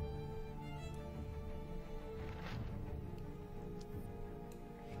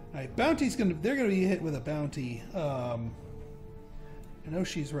 Alright, bounty's they're gonna be hit with a bounty. I know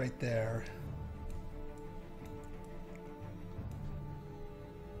she's right there.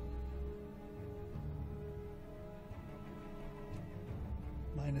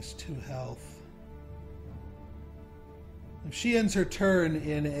 -2 health. If she ends her turn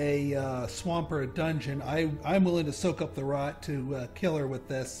in a swamp or a dungeon, I'm willing to soak up the rot to kill her with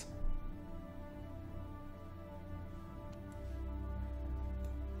this.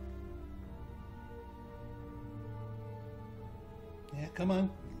 Yeah, come on.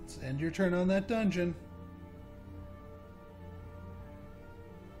 Let's end your turn on that dungeon.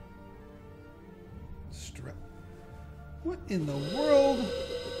 What in the world?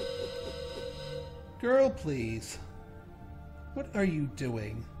 Girl, please. What are you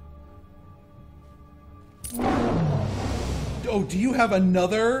doing? Oh, do you have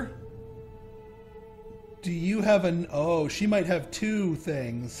another? Do you have an... Oh, she might have 2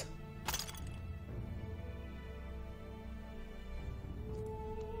 things.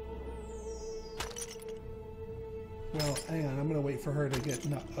 Well, hang on. I'm going to wait for her to get...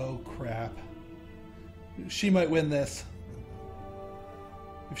 No, oh, crap. She might win this.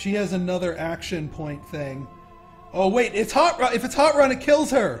 If she has another action point thing... Oh wait, it's hot rot. If it's hot rot, it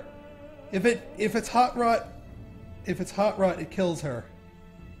kills her. If it's hot rot, it kills her.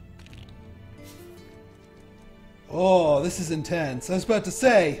 Oh, this is intense. I was about to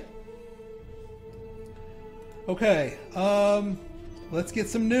say. Okay, let's get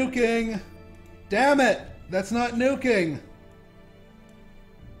some nuking. Damn it! That's not nuking.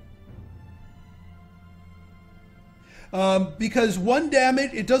 Because one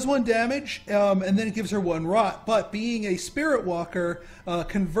damage, it does one damage, and then it gives her one rot. But being a spirit walker,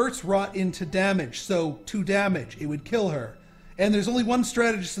 converts rot into damage. So 2 damage, it would kill her. And there's only one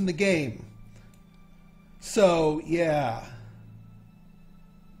strategist in the game. So, yeah.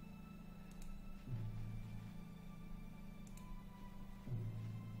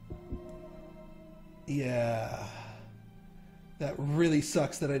 Yeah. That really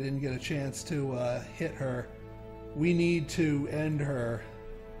sucks that I didn't get a chance to hit her. We need to end her.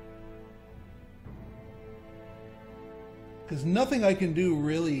 Because nothing I can do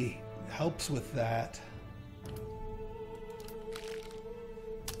really helps with that.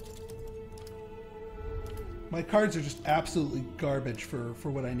 My cards are just absolutely garbage for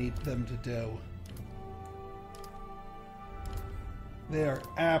what I need them to do. They are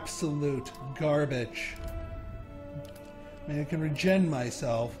absolute garbage. I mean, I can regen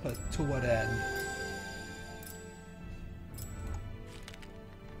myself, but to what end?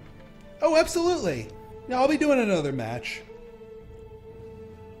 Oh, absolutely! Yeah, I'll be doing another match.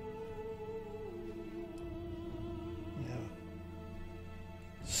 Yeah.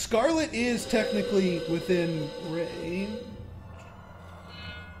 Scarlet is technically within range.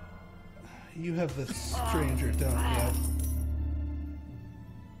 You have the stranger, don't you?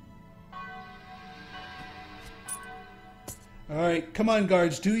 Alright, come on,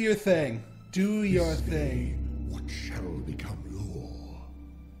 guards, do your thing. Do your thing. What shall become law?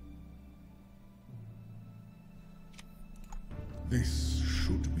 This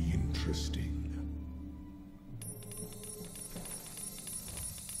should be interesting.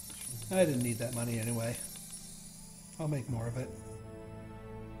 I didn't need that money anyway. I'll make more of it.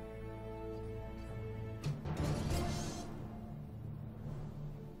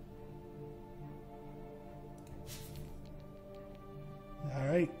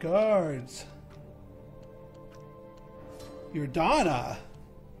 Alright, guards. Yordana.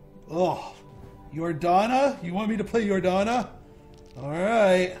 Oh, Yordana? You want me to play Yordana?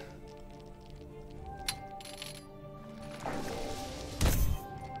 Alright.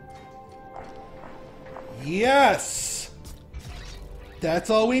 Yes! That's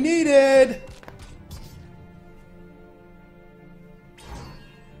all we needed!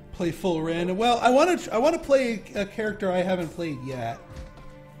 Play full random. Well, I want to play a character I haven't played yet.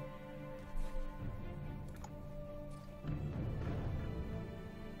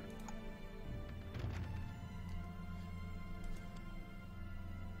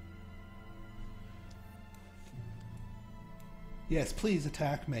 Yes, please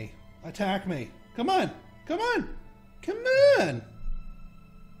attack me. Attack me. Come on. Come on. Come on.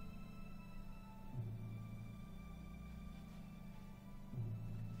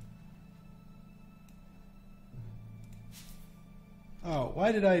 Oh,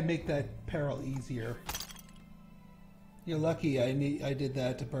 why did I make that peril easier? You're lucky I did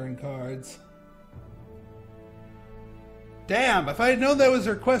that to burn cards. Damn, if I had known that was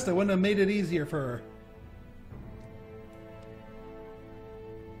her quest, I wouldn't have made it easier for her.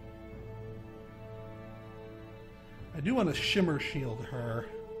 I do want to shimmer shield her.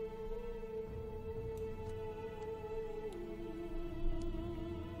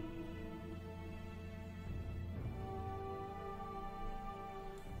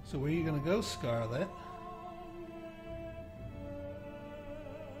 So where are you going to go, Scarlet?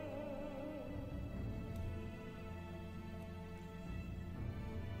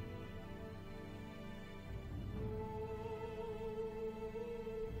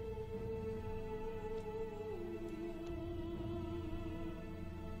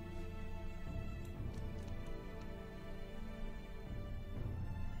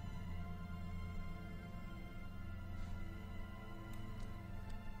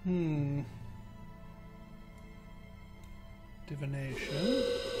 Divination.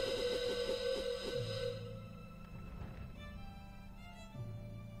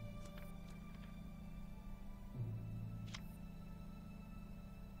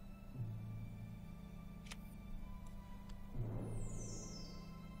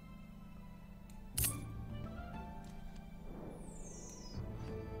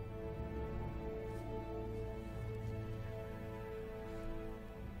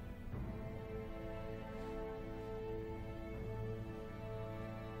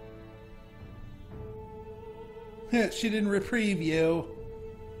 She didn't reprieve you.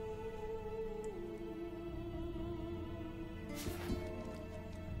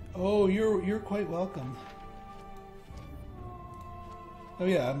 Oh, you're quite welcome. Oh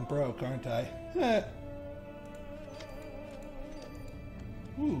yeah, I'm broke, aren't I?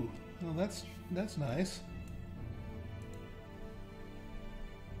 Ooh, well that's nice.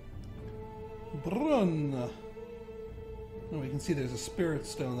 Brun. Oh, we can see there's a spirit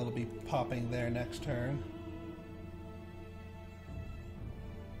stone that'll be popping there next turn.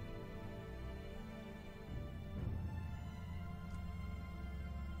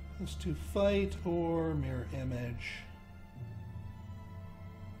 Let's do fight or mirror image.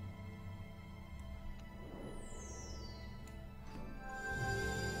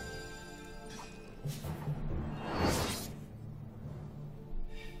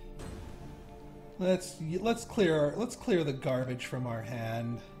 Let's clear the garbage from our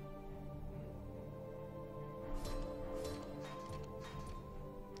hand.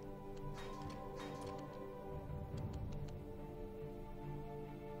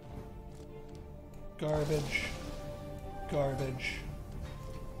 Garbage, garbage,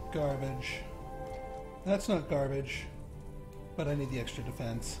 garbage. That's not garbage, but I need the extra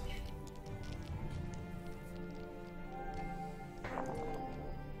defense.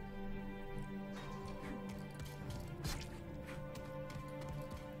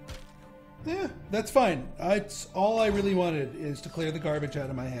 Yeah, that's fine. It's all I really wanted is to clear the garbage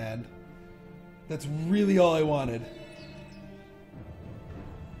out of my hand. That's really all I wanted.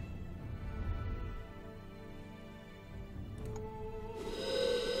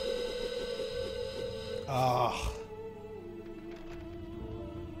 Ah.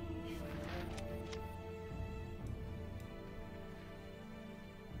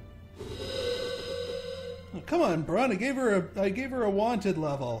 Oh, come on, Brun. I gave her a wanted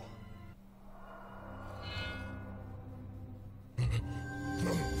level.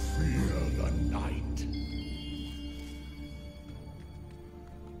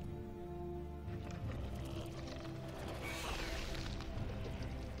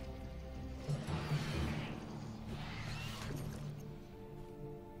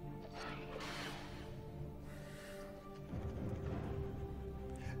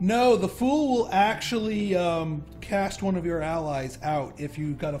 No, the Fool will actually cast one of your allies out if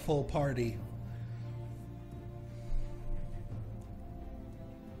you've got a full party.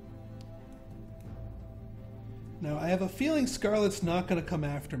 Now, I have a feeling Scarlet's not going to come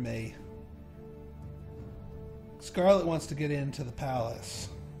after me. Scarlet wants to get into the palace.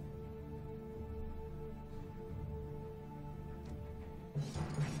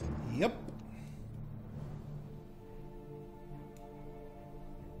 Yep.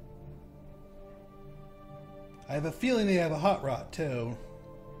 I have a feeling they have a hot rod, too.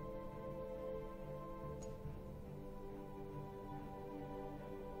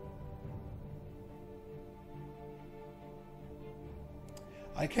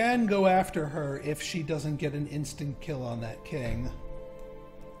 I can go after her if she doesn't get an instant kill on that king.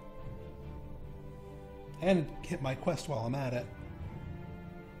 And hit my quest while I'm at it.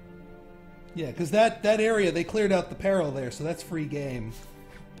 Yeah, because that area, they cleared out the peril there, so that's free game.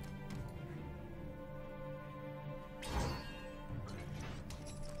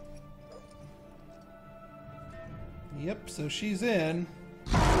 Yep, so she's in.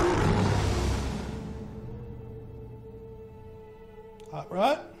 Hot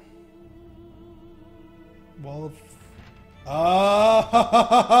rod. Wall of... Oh!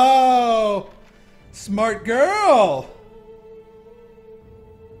 Smart girl!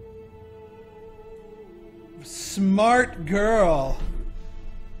 Smart girl.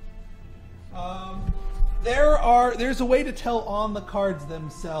 There's a way to tell on the cards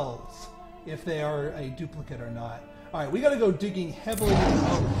themselves if they are a duplicate or not. Alright, we gotta go digging heavily.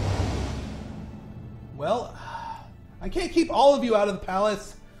 Well, I can't keep all of you out of the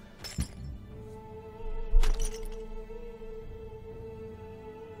palace.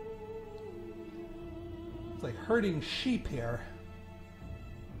 It's like herding sheep here.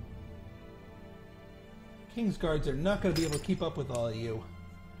 King's guards are not going to be able to keep up with all of you.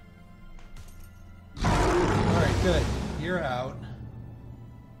 Alright, good. You're out.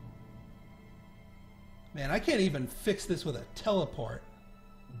 Man, I can't even fix this with a teleport.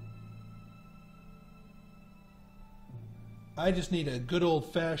 I just need a good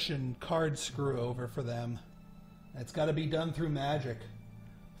old-fashioned card screw over for them. That's got to be done through magic.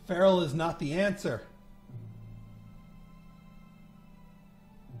 Feral is not the answer.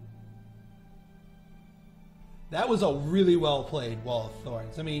 That was a really well played Wall of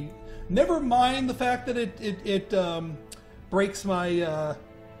Thorns. I mean, never mind the fact that it breaks my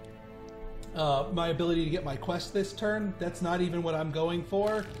my ability to get my quest this turn. That's not even what I'm going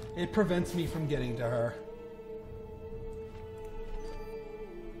for. It prevents me from getting to her.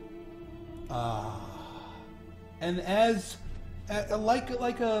 And as like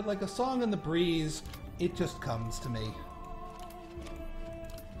a song in the breeze, it just comes to me.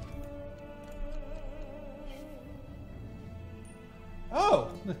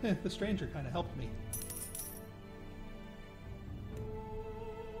 Oh, the stranger kind of helped me.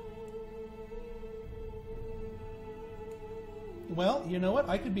 Well, you know what?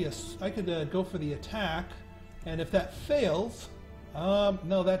 I could go for the attack, and if that fails,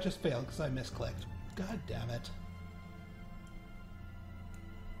 no, that just failed because I misclicked. God damn it!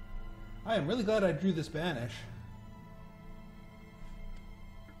 I am really glad I drew this banish.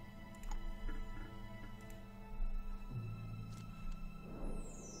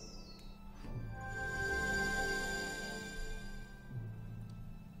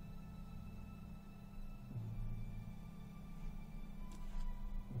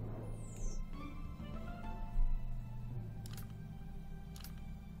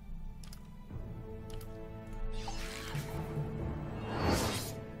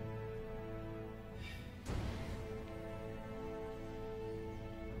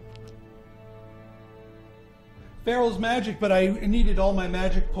 Farrell's magic, but I needed all my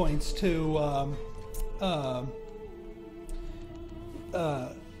magic points to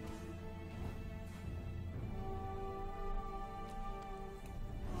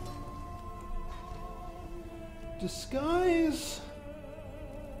disguise.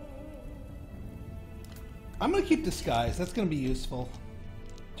 I'm gonna keep disguise. That's gonna be useful.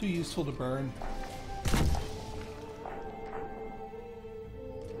 Too useful to burn.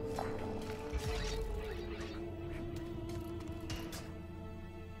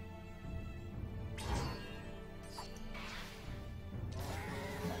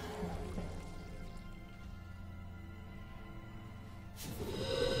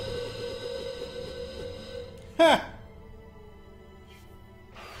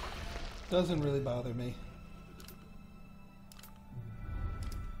 Doesn't really bother me.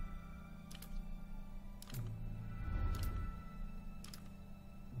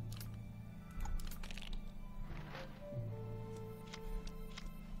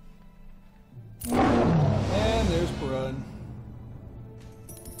 And there's Brun.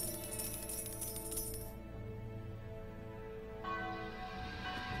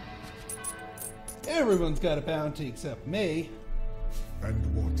 Everyone's got a bounty except me.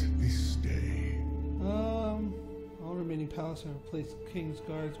 And what this day? All remaining palace have replaced King's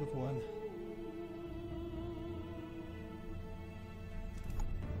guards with one.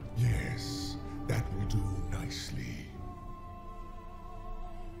 Yes, that will do nicely.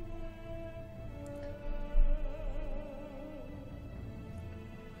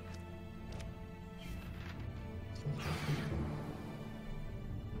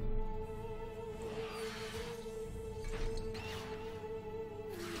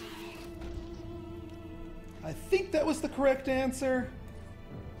 I think that was the correct answer.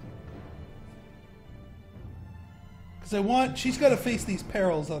 Because she's got to face these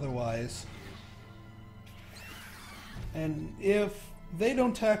perils otherwise. And if they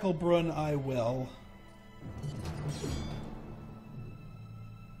don't tackle Brun, I will.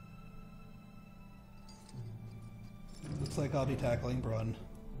 Looks like I'll be tackling Brun.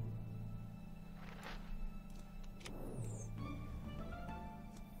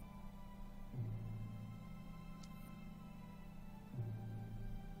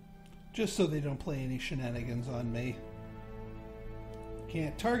 Just so they don't play any shenanigans on me.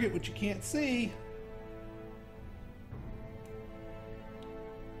 Can't target what you can't see.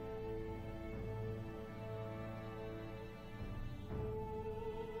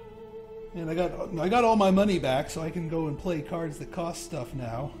 And I got all my money back, so I can go and play cards that cost stuff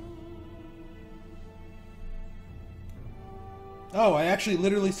now. Oh, I actually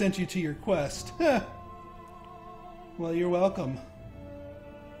literally sent you to your quest. Well, you're welcome.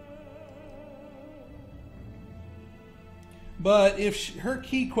 But if her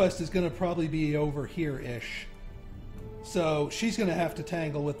key quest is going to probably be over here-ish. So she's going to have to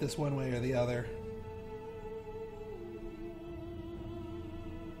tangle with this one way or the other.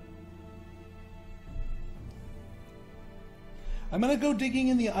 I'm going to go digging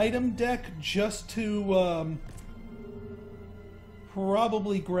in the item deck just to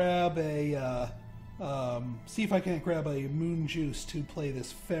probably grab a... see if I can't grab a moon juice to play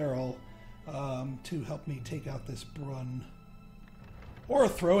this feral to help me take out this Brun. Or a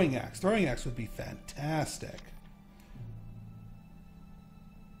throwing axe. Throwing axe would be fantastic.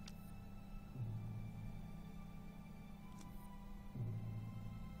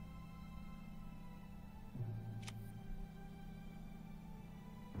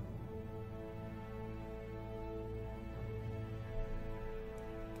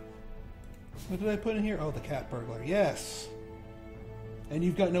 What did I put in here? Oh, the cat burglar. Yes. And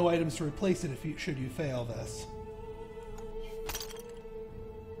you've got no items to replace it should you fail this.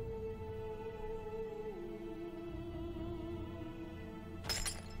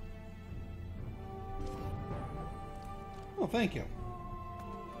 thank you.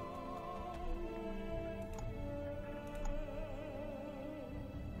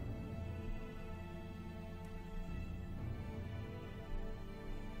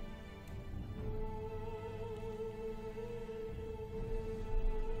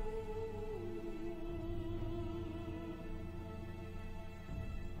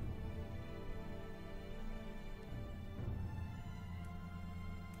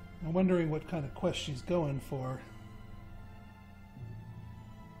 I'm wondering what kind of quest she's going for.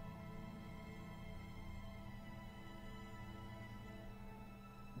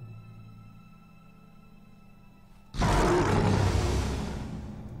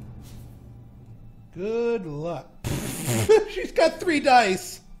 Good luck. She's got 3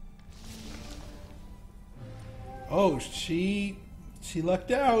 dice. Oh, she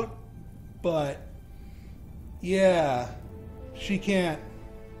lucked out, but yeah, she can't.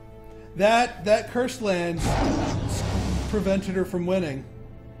 That cursed land prevented her from winning.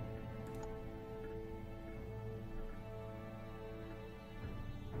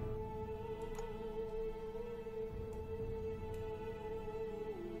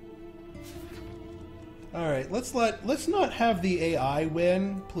 All right, let's not have the AI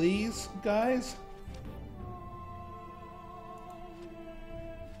win, please, guys.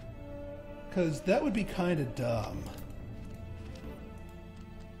 Cuz that would be kind of dumb.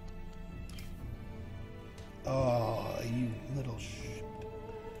 Oh, you little shit.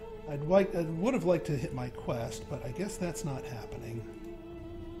 I would have liked to hit my quest, but I guess that's not happening.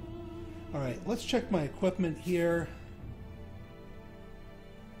 All right, let's check my equipment here.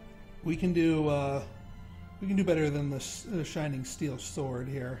 We can do better than the shining steel sword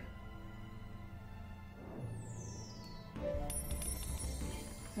here.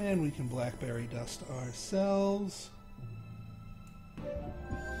 And we can blackberry dust ourselves.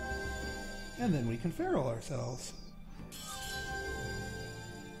 And then we can feral ourselves.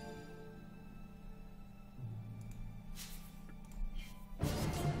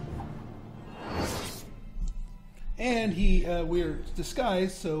 And we're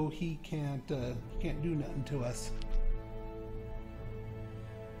disguised, so he can't do nothing to us.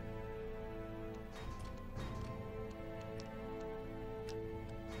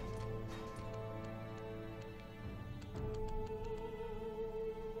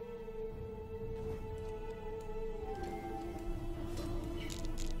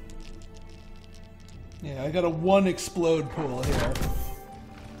 Yeah, I got a 1 explode pool here.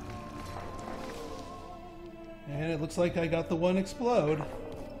 And it looks like I got the 1 explode.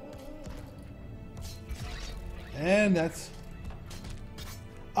 And that's...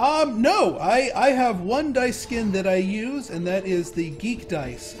 no! I have 1 dice skin that I use, and that is the Geek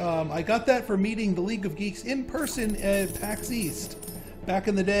dice. I got that for meeting the League of Geeks in person at PAX East back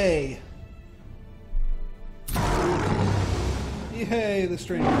in the day. Yay, the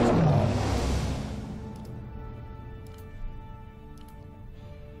stranger's gone.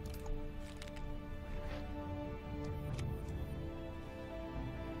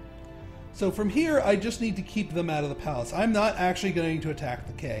 So from here, I just need to keep them out of the palace. I'm not actually going to attack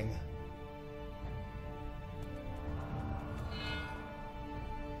the king.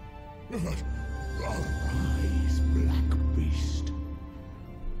 Arise, black beast.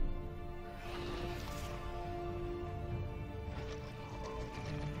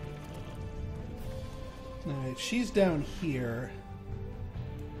 Alright, she's down here.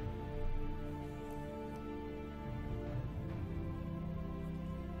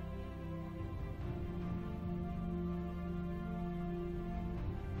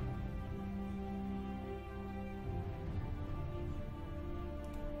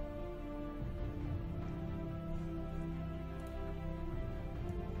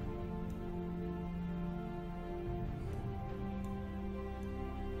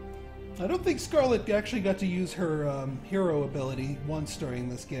 I don't think Scarlet actually got to use her hero ability once during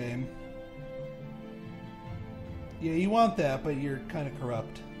this game. Yeah, you want that, but you're kind of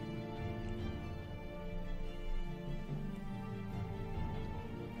corrupt.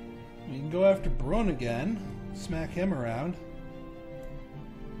 You can go after Brun again, smack him around.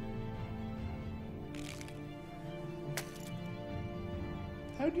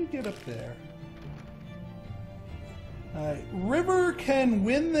 How'd you get up there? River can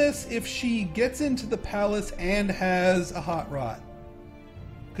win this if she gets into the palace and has a hot rod.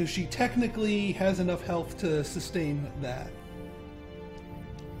 Because she technically has enough health to sustain that.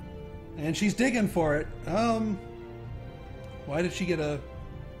 And she's digging for it. Why did she get a...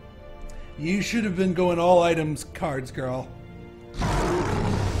 You should have been going all items cards, girl.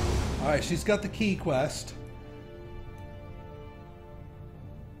 Alright, she's got the key quest.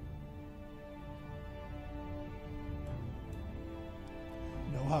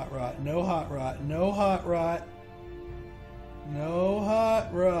 rot. No hot rot. No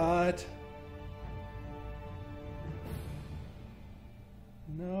hot rot.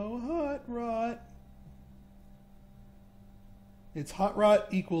 No hot rot. It's hot rot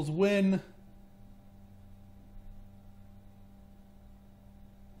equals win.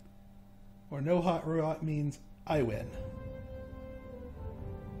 Or no hot rot means I win.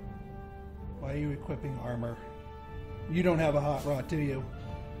 Why are you equipping armor? You don't have a hot rot, do you?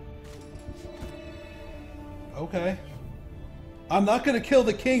 Okay. I'm not going to kill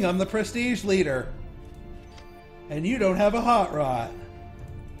the king. I'm the prestige leader. And you don't have a hot rot.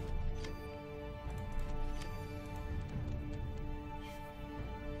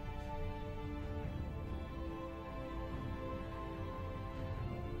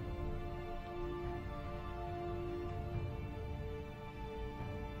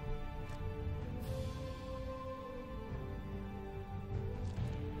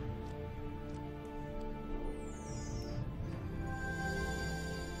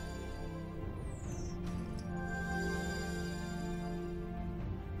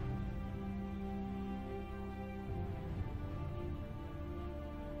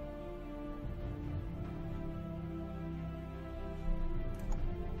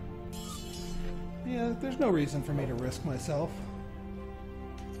 Yeah, there's no reason for me to risk myself.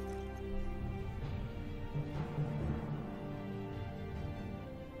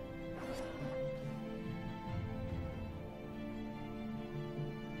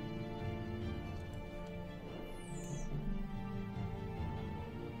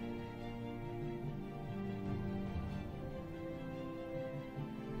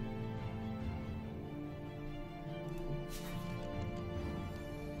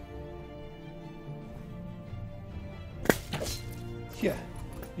 Yeah,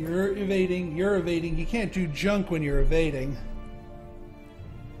 you're evading, You can't do junk when you're evading.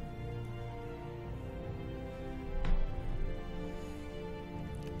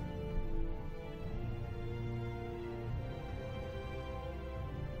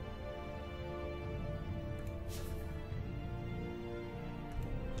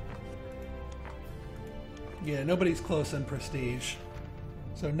 Yeah, nobody's close on prestige.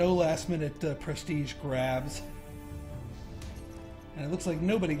 So no last minute prestige grabs. And it looks like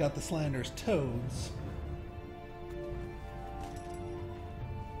nobody got the Slander's toads.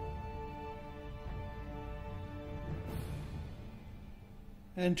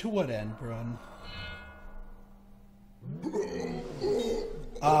 And to what end, Brun?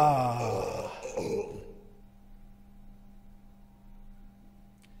 Ah.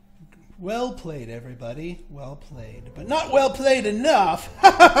 Well played, everybody. Well played. But not well played enough!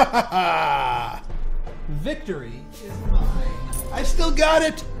 Ha ha ha ha! Victory is mine. I still got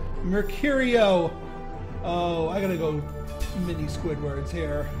it! Mercurio! Oh, I gotta go mini Squidwards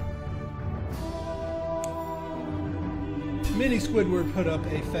here. Mini Squidward put up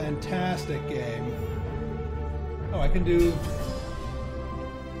a fantastic game. Oh, I can do...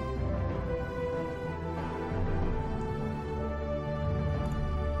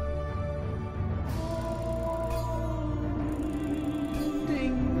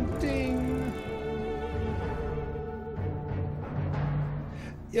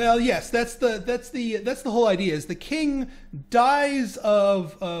 Well, yes, that's the whole idea. Is the king dies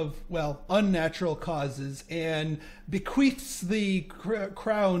of unnatural causes and bequeaths the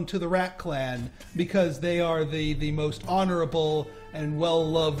crown to the Rat Clan because they are the most honorable and well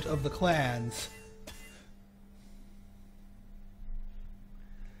loved of the clans.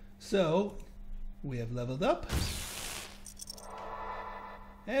 So we have leveled up,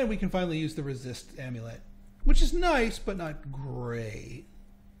 and we can finally use the resist amulet, which is nice but not great.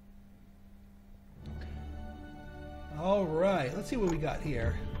 All right, let's see what we got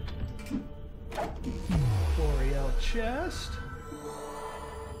here. Boreal chest.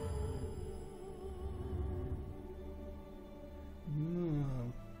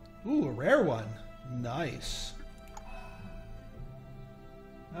 Ooh, a rare one. Nice.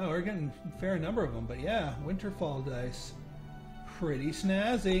 Oh, we're getting a fair number of them, but yeah, Winterfall dice. Pretty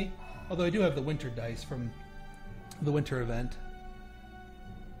snazzy. Although I do have the winter dice from the winter event.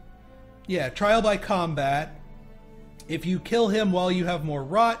 Yeah, trial by combat. If you kill him while you have more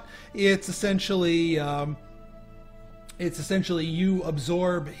rot, it's essentially you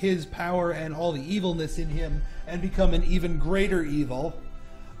absorb his power and all the evilness in him and become an even greater evil.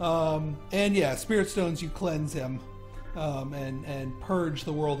 And yeah, spirit stones, you cleanse him and purge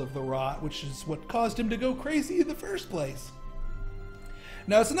the world of the rot, which is what caused him to go crazy in the first place.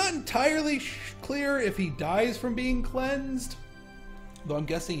 Now, it's not entirely clear if he dies from being cleansed, though I'm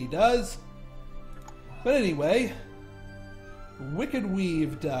guessing he does. But anyway, Wicked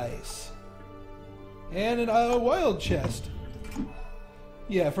Weave dice. And a wild chest.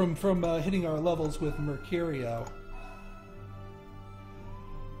 Yeah, from hitting our levels with Mercurio.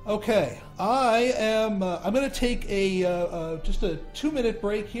 Okay, I'm going to take just a 2-minute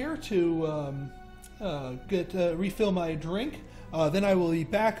break here to refill my drink. Then I will be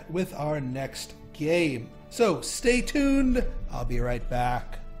back with our next game. So stay tuned. I'll be right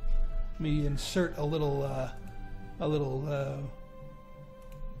back. Let me insert a little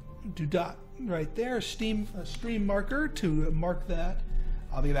dot right there, stream marker to mark that.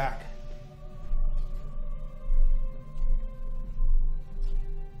 I'll be back.